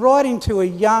 and he's writing to a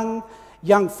young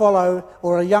fellow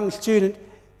or a young student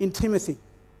in Timothy.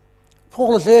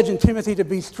 Paul is urging Timothy to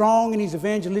be strong in his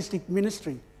evangelistic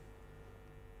ministry,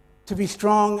 to be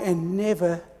strong and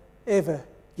never, ever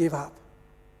give up.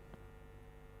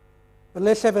 But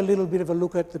let's have a little bit of a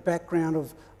look at the background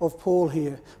of Paul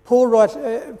here. Paul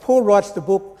writes the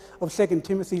book of 2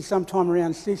 Timothy sometime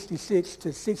around 66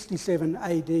 to 67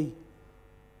 AD.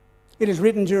 It is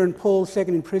written during Paul's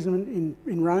second imprisonment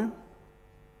in Rome.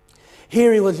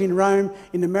 Here he was in Rome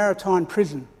in the Maritime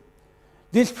prison.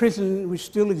 This prison, which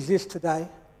still exists today,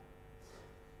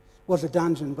 was a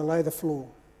dungeon below the floor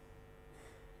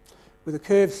with a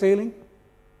curved ceiling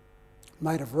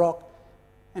made of rock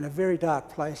and a very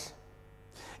dark place.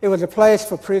 It was a place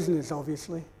for prisoners,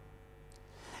 obviously.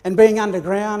 And being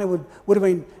underground, it would have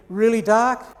been really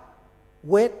dark,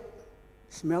 wet,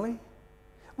 smelly.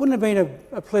 Wouldn't have been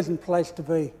a pleasant place to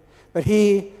be. But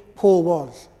here Paul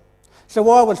was. So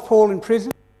why was Paul in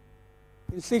prison?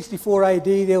 In 64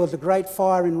 AD there was a great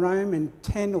fire in Rome, and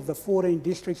 10 of the 14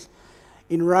 districts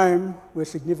in Rome were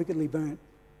significantly burnt.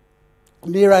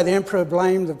 Nero the emperor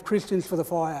blamed the Christians for the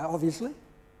fire, obviously.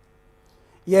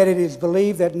 Yet it is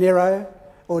believed that Nero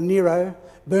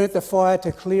burnt the fire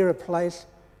to clear a place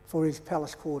for his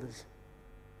palace quarters.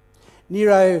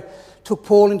 Nero took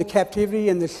Paul into captivity,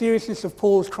 and the seriousness of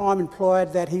Paul's crime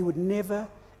implied that he would never,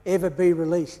 ever be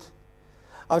released.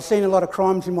 I've seen a lot of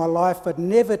crimes in my life, but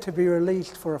never to be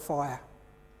released for a fire.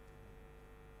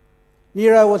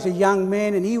 Nero was a young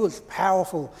man, and he was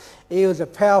powerful. He was a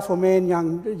powerful man,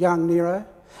 young Nero.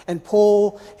 And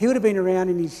Paul, he would have been around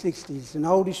in his 60s, an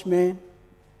oldish man.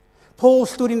 Paul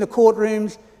stood in the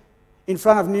courtrooms in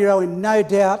front of Nero, and no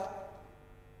doubt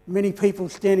many people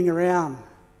standing around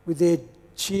with their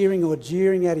cheering or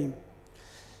jeering at him.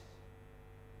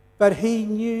 But he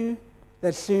knew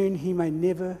that soon he may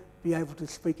never be able to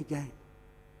speak again.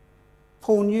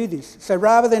 Paul knew this. So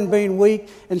rather than being weak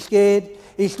and scared,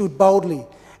 he stood boldly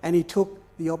and he took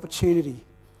the opportunity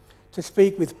to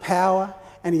speak with power,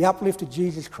 and he uplifted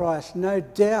Jesus Christ. No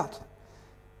doubt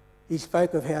he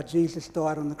spoke of how Jesus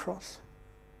died on the cross.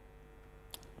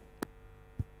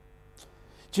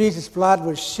 Jesus' blood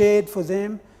was shed for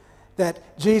them,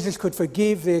 that Jesus could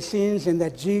forgive their sins and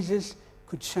that Jesus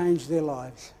could change their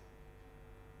lives.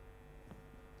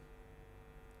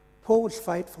 Paul was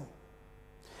faithful,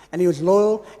 and he was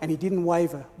loyal, and he didn't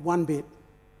waver one bit.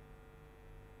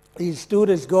 He stood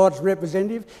as God's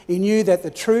representative. He knew that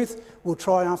the truth will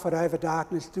triumph over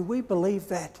darkness. Do we believe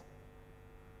that?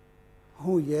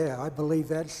 Oh yeah, I believe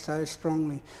that so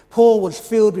strongly. Paul was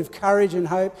filled with courage and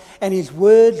hope, and his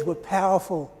words were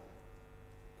powerful.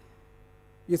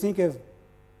 You think of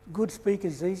good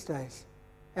speakers these days,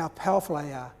 how powerful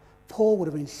they are. Paul would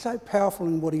have been so powerful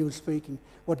in what he was speaking,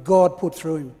 what God put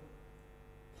through him.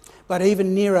 But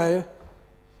even Nero,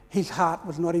 his heart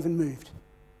was not even moved.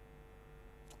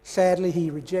 Sadly,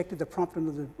 he rejected the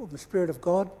prompting of the Spirit of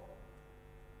God.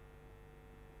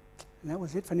 And that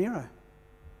was it for Nero.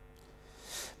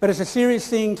 But it's a serious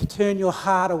thing to turn your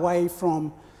heart away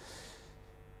from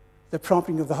the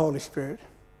prompting of the Holy Spirit.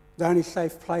 The only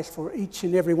safe place for each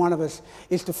and every one of us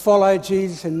is to follow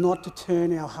Jesus and not to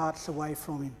turn our hearts away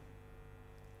from him.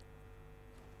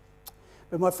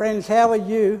 But my friends, how are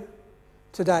you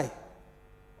today?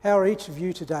 How are each of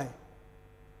you today?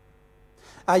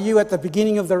 Are you at the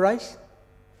beginning of the race?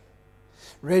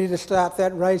 Ready to start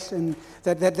that race and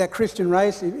that Christian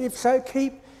race? If so,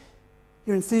 keep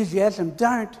your enthusiasm.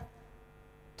 Don't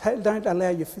allow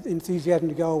your enthusiasm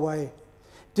to go away.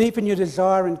 Deepen your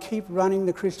desire and keep running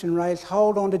the Christian race.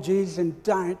 Hold on to Jesus and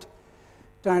don't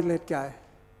let go.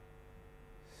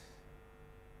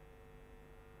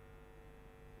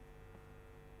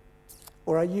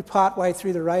 Or are you part way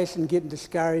through the race and getting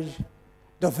discouraged,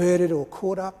 diverted or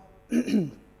caught up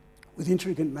with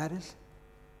intricate matters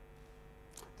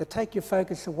that take your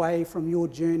focus away from your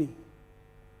journey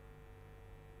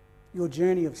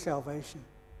of salvation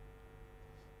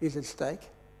is at stake?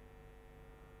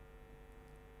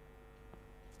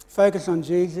 Focus on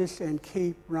Jesus and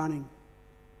keep running.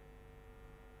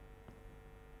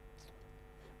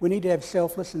 We need to have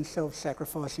selfless and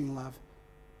self-sacrificing love.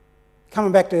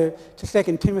 Coming back to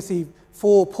 2 Timothy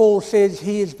 4, Paul says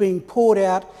he is being poured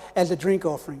out as a drink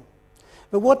offering.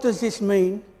 But what does this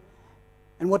mean,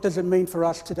 and what does it mean for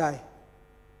us today?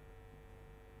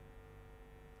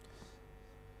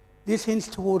 This hints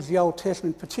towards the Old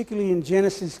Testament, particularly in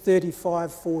Genesis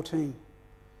 35:14,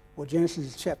 or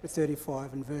Genesis chapter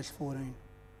 35 and verse 14,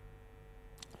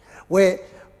 where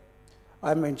I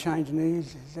haven't been changing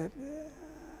these.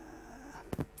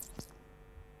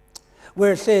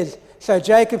 Where it says, "So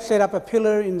Jacob set up a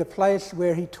pillar in the place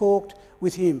where he talked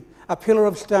with him, a pillar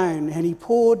of stone, and he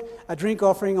poured a drink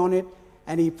offering on it,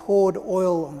 and he poured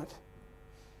oil on it."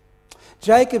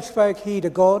 Jacob spoke here to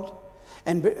God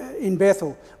and in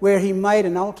Bethel, where he made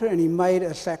an altar and he made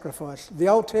a sacrifice. The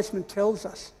Old Testament tells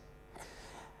us,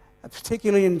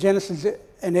 particularly in Genesis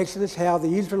and Exodus, how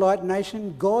the Israelite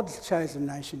nation, God's chosen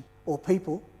nation or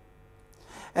people,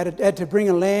 had to bring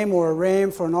a lamb or a ram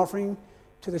for an offering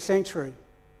to the sanctuary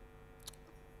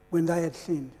when they had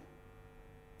sinned.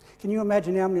 Can you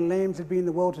imagine how many lambs would be in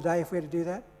the world today if we had to do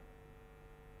that?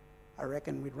 I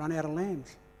reckon we'd run out of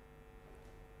lambs.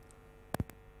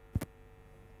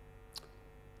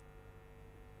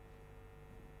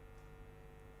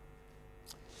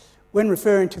 When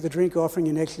referring to the drink offering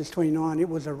in Exodus 29, it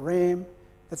was a ram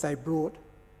that they brought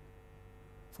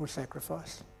for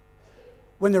sacrifice.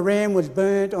 When the ram was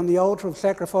burnt on the altar of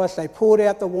sacrifice, they poured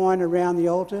out the wine around the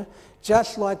altar,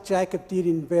 just like Jacob did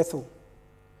in Bethel.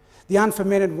 The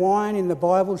unfermented wine in the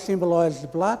Bible symbolised the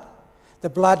blood. The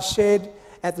blood shed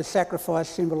at the sacrifice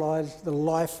symbolised the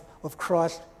life of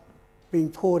Christ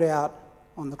being poured out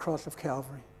on the cross of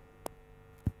Calvary.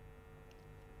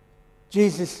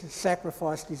 Jesus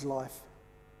sacrificed his life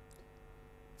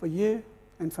for you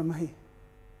and for me.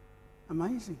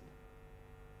 Amazing.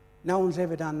 No one's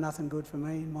ever done nothing good for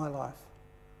me in my life,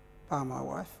 bar my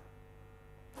wife.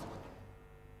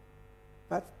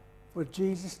 But for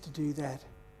Jesus to do that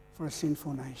for a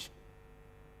sinful nation.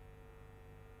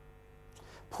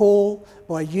 Paul,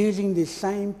 by using this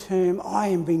same term, "I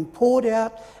am being poured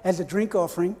out as a drink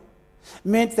offering,"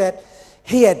 meant that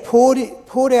he had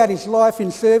poured out his life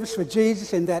in service for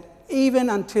Jesus, and that even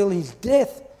until his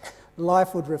death,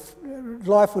 life would reflect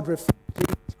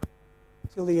Jesus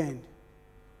till the end.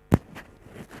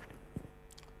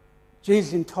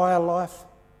 Jesus' entire life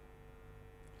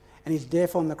and his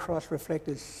death on the cross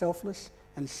reflected selfless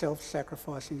and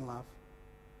self-sacrificing love.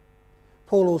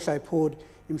 Paul also poured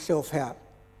himself out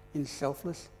in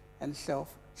selfless and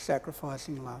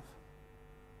self-sacrificing love.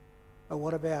 But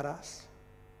what about us?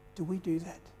 Do we do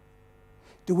that?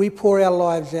 Do we pour our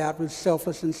lives out with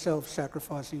selfless and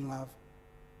self-sacrificing love?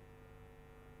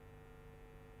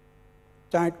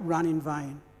 Don't run in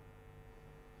vain.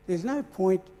 There's no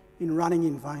point in running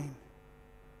in vain.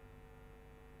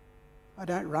 I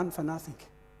don't run for nothing.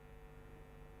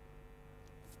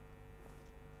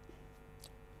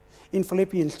 In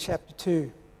Philippians chapter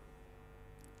 2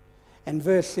 and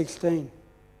verse 16,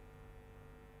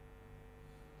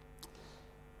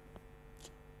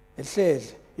 it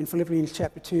says, in Philippians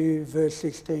chapter 2, verse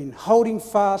 16, holding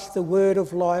fast the word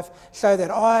of life, so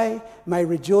that I may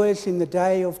rejoice in the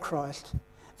day of Christ,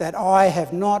 that I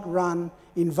have not run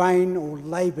in vain or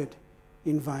laboured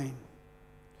in vain.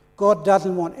 God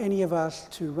doesn't want any of us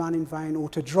to run in vain or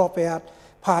to drop out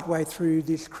partway through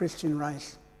this Christian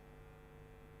race.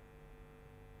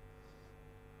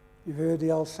 You've heard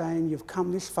the old saying, you've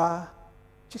come this far,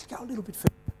 just go a little bit further.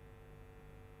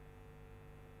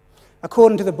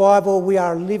 According to the Bible, we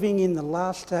are living in the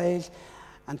last days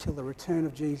until the return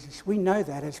of Jesus. We know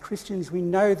that as Christians. We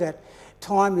know that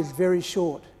time is very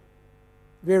short.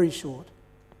 Very short.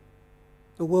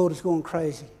 The world has gone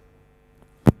crazy.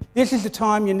 This is the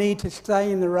time you need to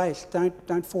stay in the race.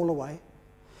 Don't fall away.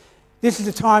 This is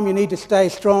the time you need to stay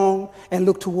strong and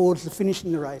look towards the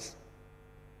finishing the race.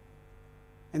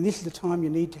 And this is the time you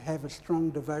need to have a strong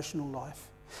devotional life.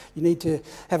 You need to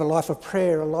have a life of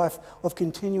prayer, a life of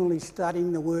continually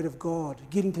studying the Word of God,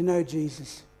 getting to know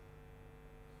Jesus.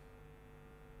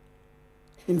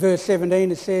 In verse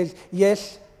 17 it says,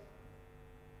 yes,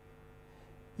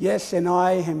 and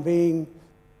I am being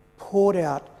poured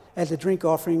out as a drink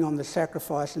offering on the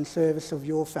sacrifice and service of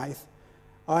your faith.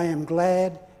 I am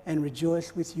glad and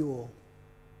rejoice with you all.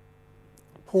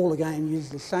 Paul again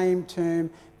used the same term,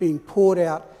 being poured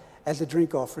out as a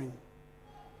drink offering.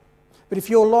 But if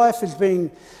your life is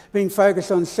being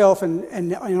focused on self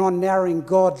and on narrowing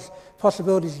God's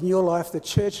possibilities in your life, the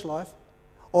church life,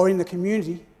 or in the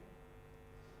community,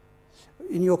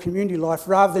 in your community life,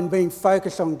 rather than being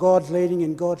focused on God's leading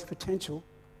and God's potential,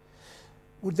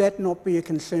 would that not be a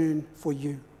concern for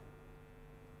you?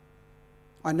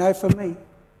 I know for me,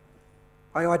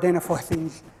 I identify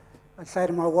things. I say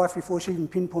to my wife before she even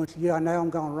pinpoints, I know I'm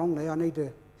going wrong there, I need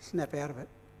to snap out of it.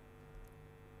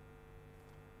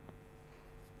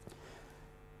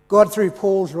 God, through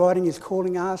Paul's writing, is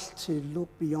calling us to look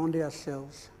beyond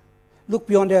ourselves. Look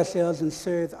beyond ourselves and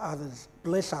serve others,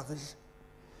 bless others.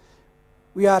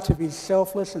 We are to be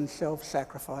selfless and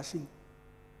self-sacrificing.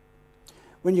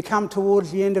 When you come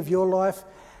towards the end of your life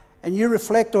and you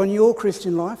reflect on your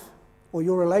Christian life or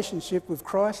your relationship with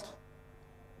Christ,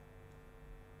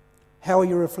 how will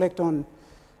you reflect on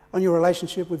your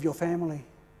relationship with your family?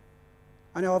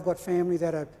 I know I've got family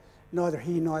that are neither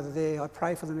here, neither there. I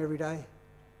pray for them every day.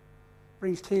 It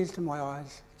brings tears to my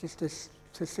eyes just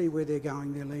to see where they're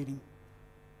going, they're leading.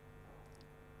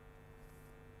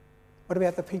 What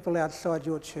about the people outside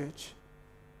your church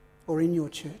or in your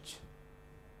church?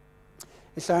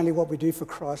 It's only what we do for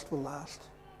Christ will last.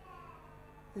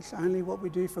 It's only what we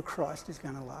do for Christ is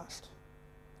going to last.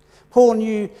 Paul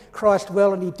knew Christ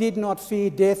well, and he did not fear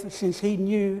death, since he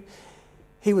knew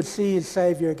he would see his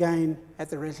Saviour again at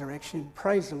the resurrection.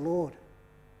 Praise the Lord.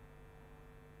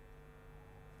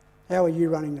 How are you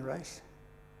running the race?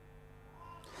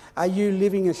 Are you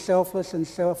living a selfless and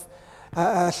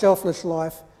selfless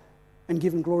life and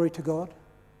giving glory to God?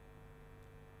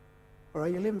 Or are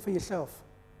you living for yourself?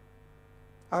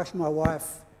 I asked my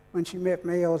wife, when she met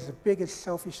me, I was the biggest,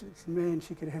 selfishest man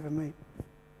she could ever meet.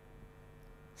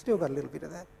 Still got a little bit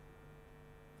of that.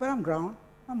 But I'm growing,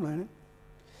 I'm learning.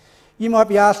 You might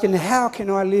be asking, how can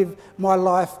I live my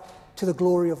life to the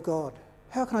glory of God?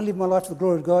 How can I live my life to the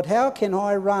glory of God? How can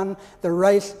I run the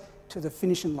race to the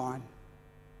finishing line?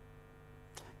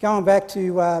 Going back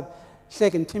to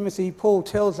 2 Timothy, Paul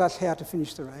tells us how to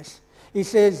finish the race. He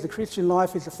says the Christian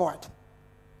life is a fight.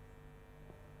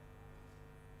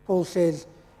 Paul says,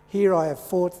 here I have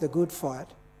fought the good fight.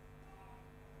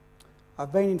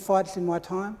 I've been in fights in my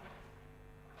time.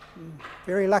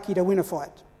 Very lucky to win a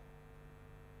fight.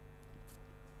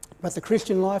 But the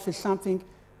Christian life is something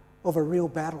of a real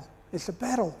battle. It's a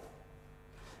battle.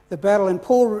 The battle, and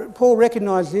Paul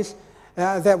recognised this,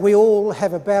 that we all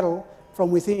have a battle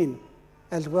from within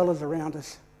as well as around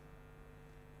us.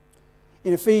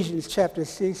 In Ephesians chapter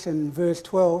 6 and verse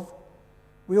 12,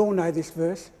 we all know this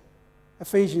verse,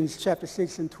 Ephesians chapter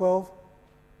 6 and 12.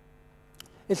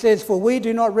 It says, for we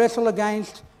do not wrestle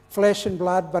against flesh and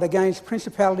blood, but against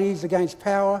principalities, against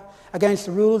power, against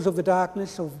the rulers of the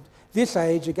darkness of this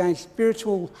age, against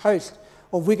spiritual hosts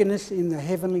of wickedness in the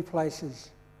heavenly places.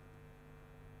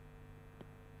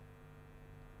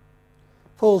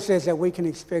 Paul says that we can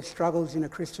expect struggles in a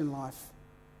Christian life.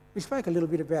 We spoke a little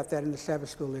bit about that in the Sabbath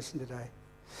school lesson today.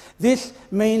 This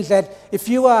means that if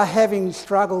you are having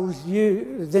struggles,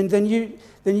 then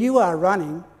you are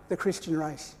running the Christian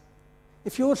race.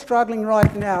 If you're struggling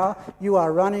right now, you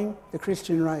are running the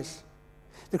Christian race.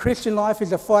 The Christian life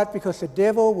is a fight because the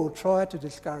devil will try to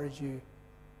discourage you.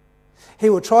 He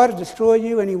will try to destroy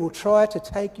you, and he will try to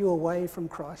take you away from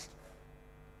Christ.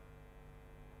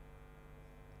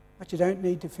 But you don't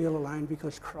need to feel alone,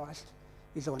 because Christ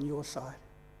is on your side.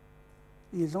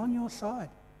 He is on your side.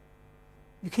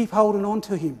 You keep holding on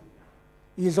to him.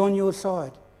 He is on your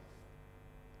side.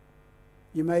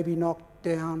 You may be knocked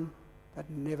down, but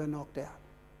never knocked out.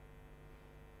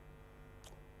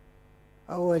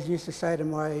 I always used to say to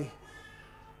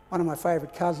one of my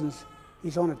favourite cousins,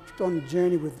 he's on a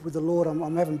journey with the Lord.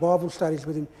 I'm having Bible studies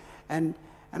with him. And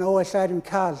I always say to him,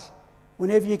 cuz,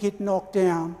 whenever you get knocked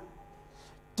down,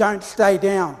 don't stay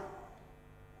down.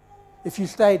 If you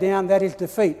stay down, that is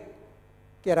defeat.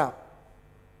 Get up.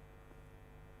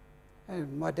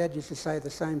 And my dad used to say the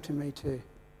same to me too.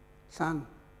 Son,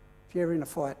 if you're ever in a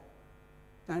fight,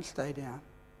 don't stay down.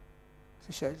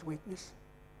 It shows weakness.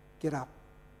 Get up.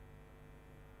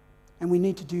 And we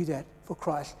need to do that for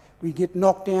Christ. We get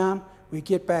knocked down, we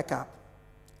get back up.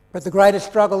 But the greatest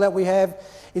struggle that we have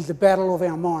is the battle of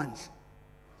our minds.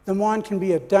 The mind can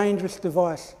be a dangerous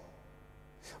device.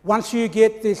 Once you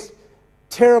get this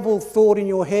terrible thought in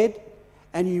your head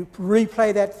and you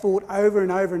replay that thought over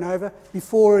and over and over,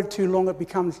 before too long it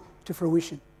becomes to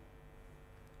fruition.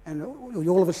 And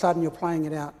all of a sudden you're playing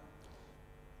it out.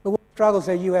 But what struggles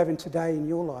are you having today in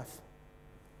your life?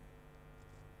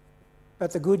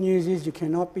 But the good news is you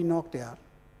cannot be knocked out.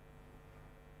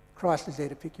 Christ is there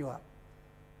to pick you up.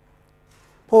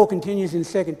 Paul continues in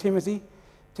 2 Timothy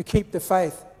to keep the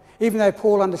faith. Even though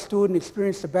Paul understood and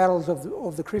experienced the battles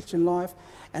of the Christian life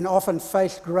and often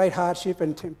faced great hardship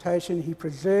and temptation, he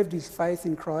preserved his faith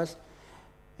in Christ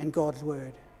and God's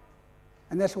word.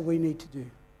 And that's what we need to do.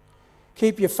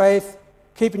 Keeping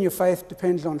your faith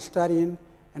depends on studying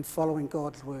and following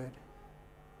God's word.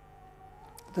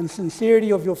 The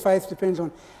sincerity of your faith depends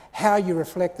on how you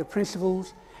reflect the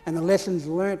principles and the lessons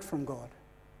learnt from God.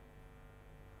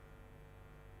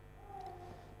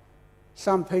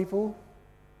 Some people,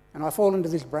 and I fall into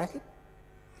this bracket,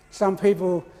 some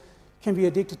people can be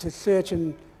addicted to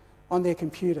searching on their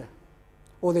computer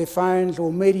or their phones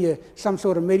or media, some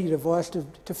sort of media device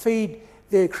to feed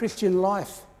their Christian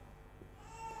life,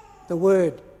 the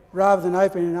Word, rather than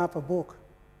opening up a book,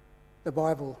 the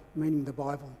Bible, meaning the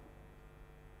Bible.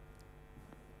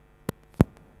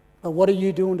 But what are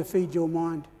you doing to feed your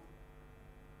mind?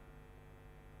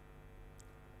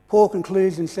 Paul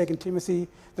concludes in 2 Timothy,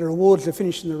 the rewards of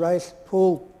finishing the race.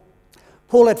 Paul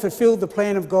had fulfilled the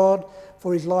plan of God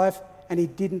for his life and he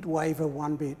didn't waver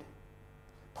one bit.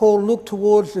 Paul looked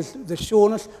towards the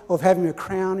sureness of having a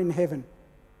crown in heaven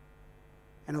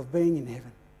and of being in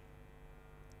heaven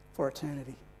for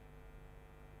eternity.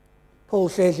 Paul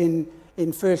says in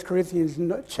 1 Corinthians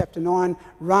chapter 9,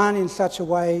 run in such a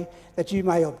way that you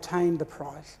may obtain the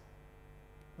prize.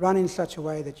 Run in such a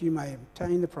way that you may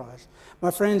obtain the prize.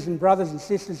 My friends and brothers and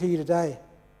sisters here today,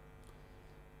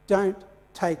 don't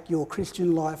take your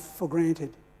Christian life for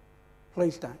granted.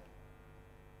 Please don't.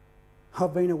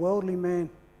 I've been a worldly man.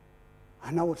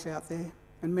 I know what's out there,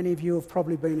 and many of you have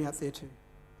probably been out there too.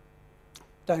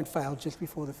 Don't fail just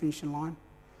before the finishing line.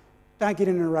 Don't get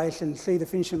in a race and see the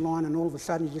finishing line and all of a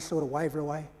sudden you just sort of waver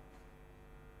away.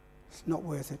 It's not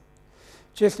worth it.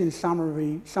 Just in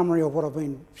summary of what I've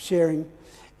been sharing,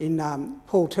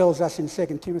 Paul tells us in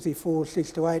 2 Timothy 4,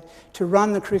 6-8, to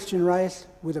run the Christian race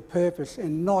with a purpose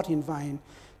and not in vain,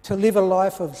 to live a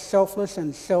life of selfless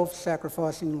and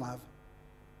self-sacrificing love,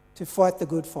 to fight the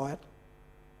good fight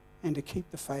and to keep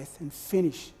the faith and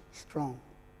finish strong.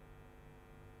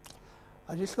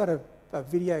 I just got a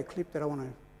video clip that I want to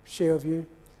share with you.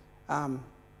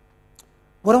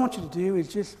 What I want you to do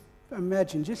is just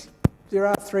imagine, there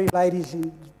are three ladies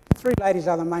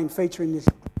are the main feature in this.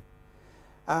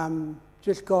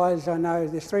 Just guys, I know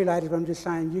there's three ladies, but I'm just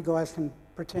saying you guys can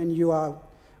pretend you are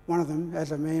one of them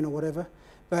as a man or whatever.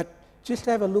 But just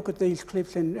have a look at these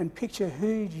clips and picture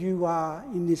who you are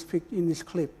in this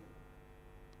clip.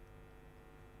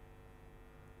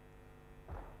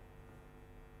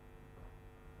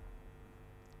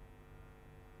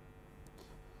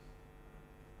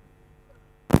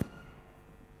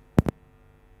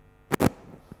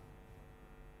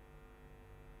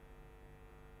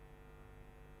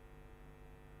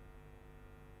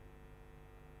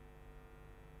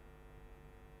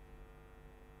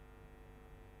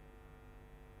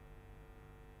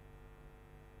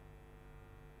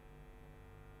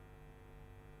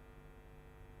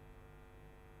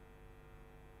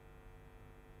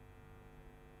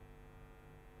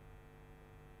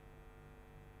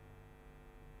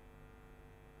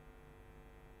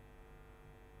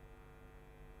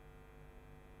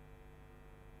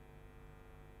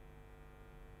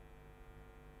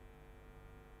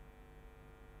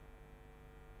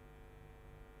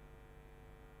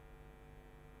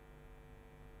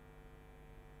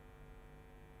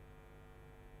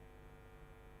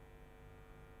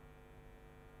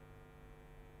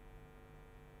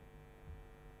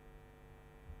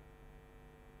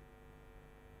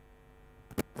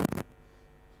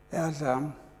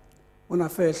 When I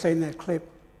first seen that clip,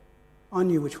 I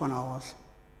knew which one I was,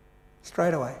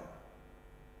 straight away.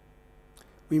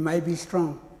 We may be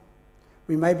strong.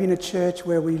 We may be in a church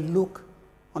where we look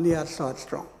on the outside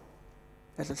strong,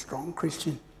 as a strong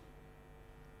Christian.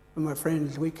 But my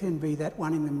friends, we can be that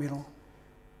one in the middle,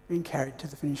 being carried to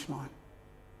the finish line.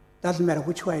 Doesn't matter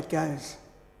which way it goes.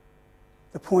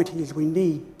 The point is we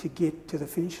need to get to the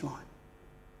finish line.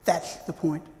 That's the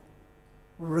point.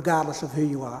 Regardless of who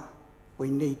you are, we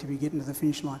need to be getting to the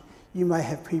finish line. You may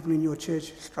have people in your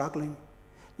church struggling.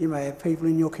 You may have people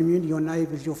in your community, your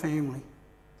neighbours, your family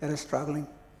that are struggling.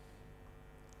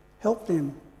 Help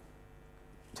them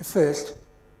to first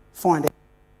find out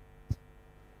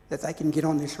that they can get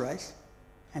on this race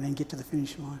and then get to the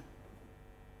finish line.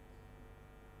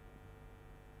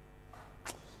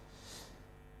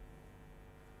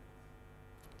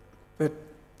 But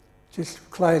just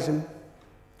closing,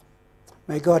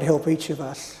 may God help each of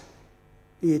us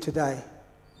here today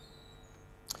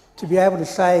to be able to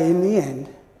say in the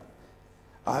end,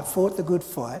 I've fought the good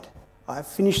fight, I've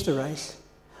finished the race,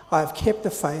 I've kept the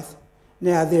faith,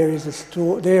 now there is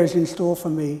in store for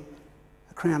me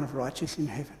a crown of righteousness in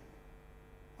heaven.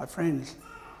 My friends,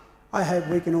 I hope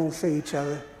we can all see each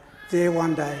other there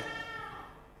one day.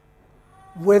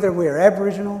 Whether we're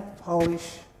Aboriginal,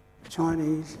 Polish,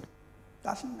 Chinese,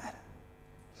 doesn't matter.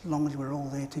 As long as we're all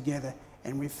there together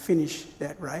and we finish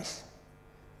that race.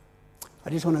 I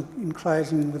just want to, in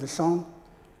closing with a song.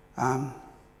 I'm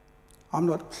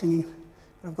not singing,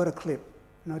 but I've got a clip,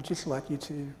 and I'd just like you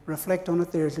to reflect on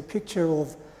it. There is a picture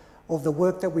of the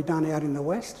work that we've done out in the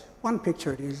West. One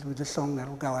picture it is with a song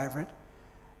that'll go over it.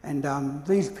 And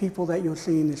these people that you'll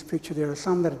see in this picture, there are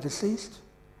some that are deceased,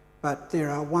 but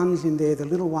there are ones in there, the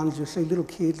little ones, you'll see little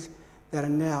kids that are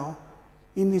now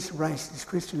in this race, this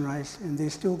Christian race, and they're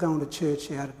still going to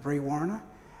church out at Brewarrina,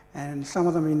 and some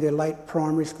of them in their late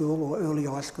primary school or early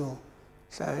high school.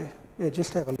 So, yeah,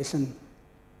 just have a listen.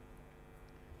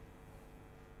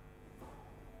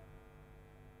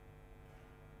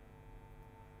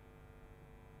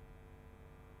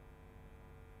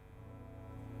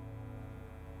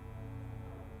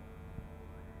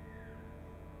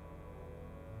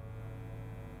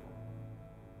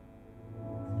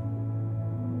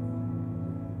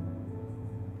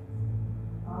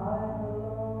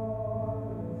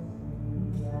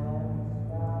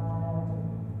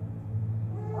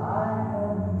 I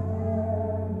have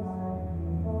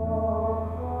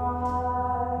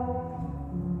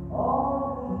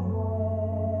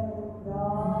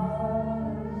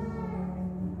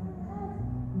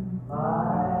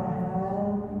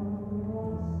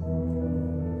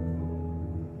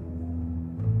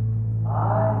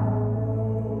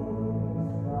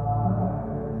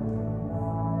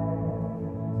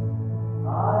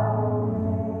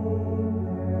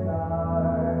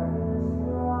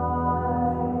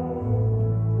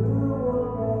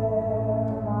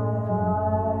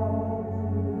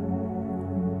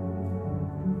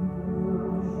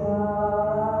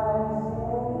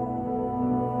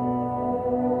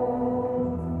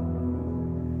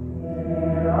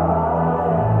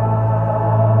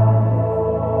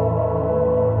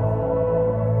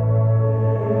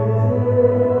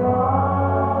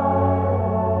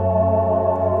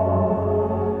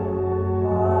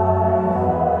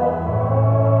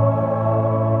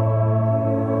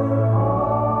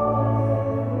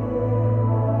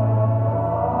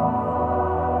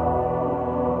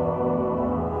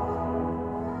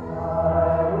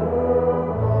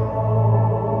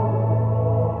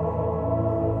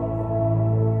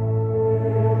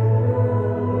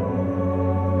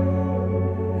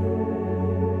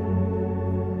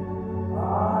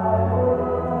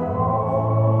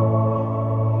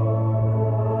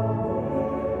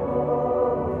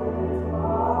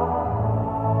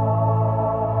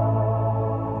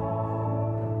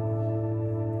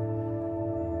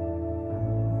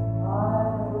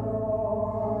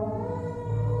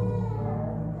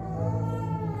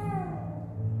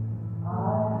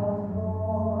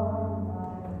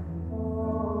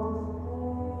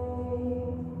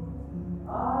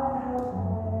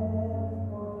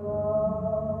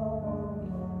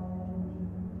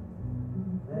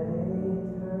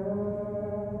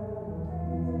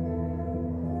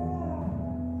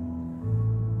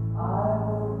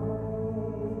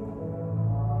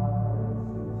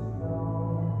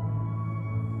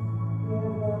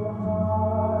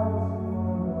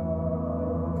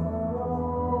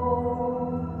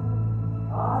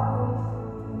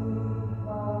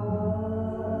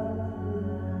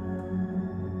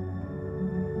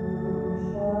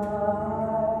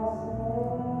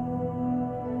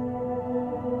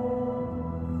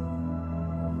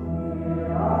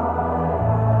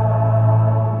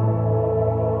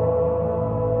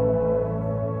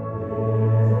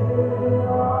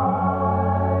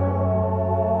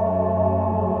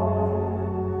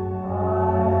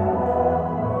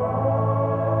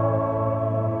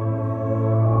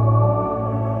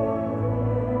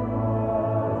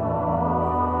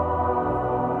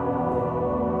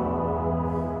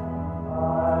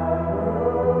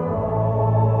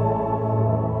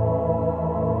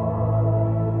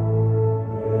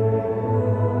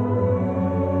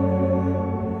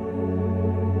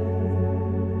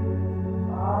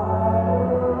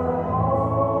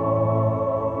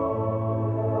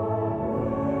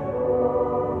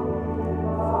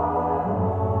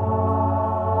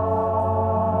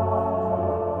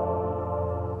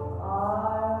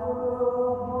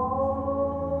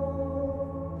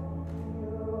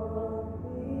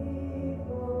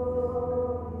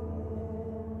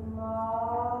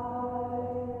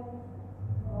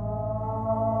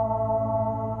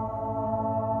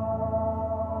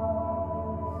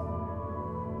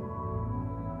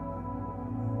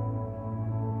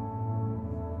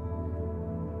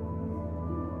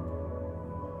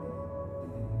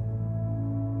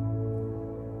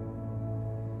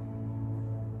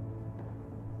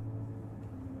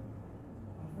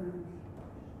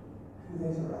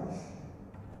There's a race.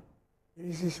 There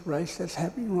is this race that's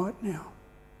happening right now.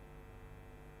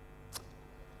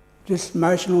 Just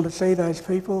emotional to see those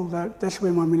people. That's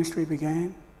where my ministry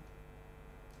began.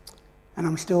 And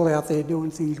I'm still out there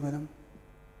doing things with them.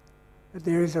 But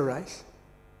there is a race.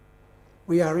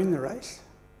 We are in the race.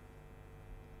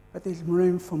 But there's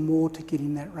room for more to get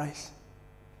in that race.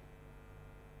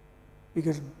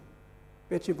 Because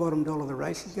bet your bottom dollar the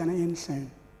race is going to end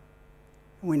soon.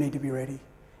 And we need to be ready.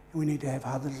 And we need to have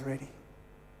others ready.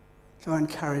 So I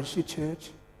encourage you, church,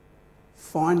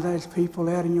 find those people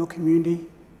out in your community,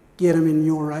 get them in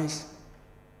your race,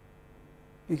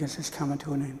 because it's coming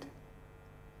to an end.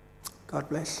 God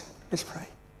bless. Let's pray.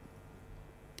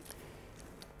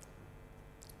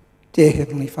 Dear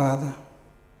Heavenly Father,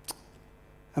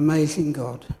 amazing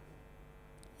God,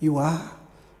 you are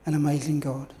an amazing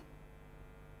God.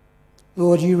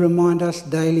 Lord, you remind us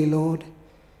daily, Lord,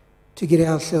 to get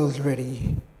ourselves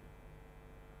ready,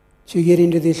 to get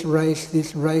into this race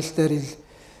that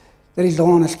is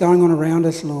on us, going on around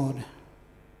us, Lord.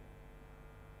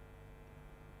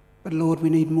 But Lord, we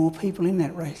need more people in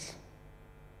that race.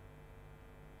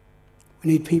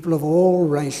 We need people of all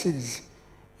races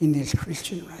in this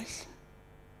Christian race.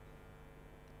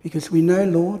 Because we know,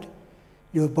 Lord,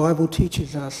 your Bible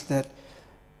teaches us that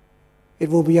it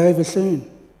will be over soon.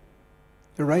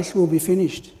 The race will be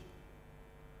finished.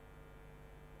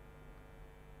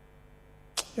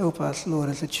 Help us, Lord,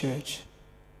 as a church,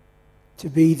 to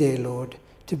be there, Lord,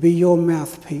 to be your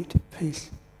mouthpiece,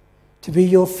 to be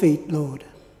your feet, Lord,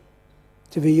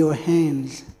 to be your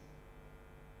hands,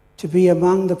 to be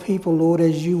among the people, Lord,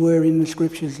 as you were in the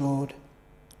scriptures, Lord,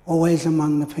 always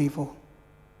among the people,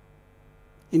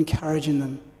 encouraging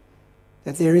them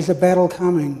that there is a battle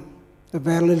coming, the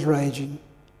battle is raging,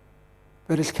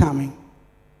 but it's coming,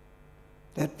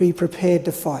 that be prepared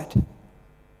to fight.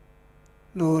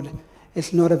 Lord,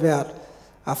 it's not about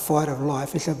a fight of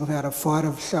life, it's about a fight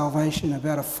of salvation,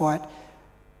 about a fight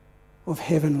of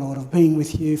heaven, Lord, of being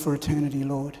with you for eternity,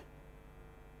 Lord.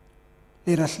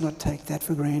 Let us not take that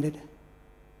for granted.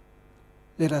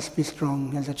 Let us be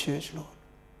strong as a church, Lord.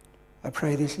 I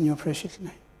pray this in your precious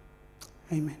name.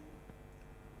 Amen.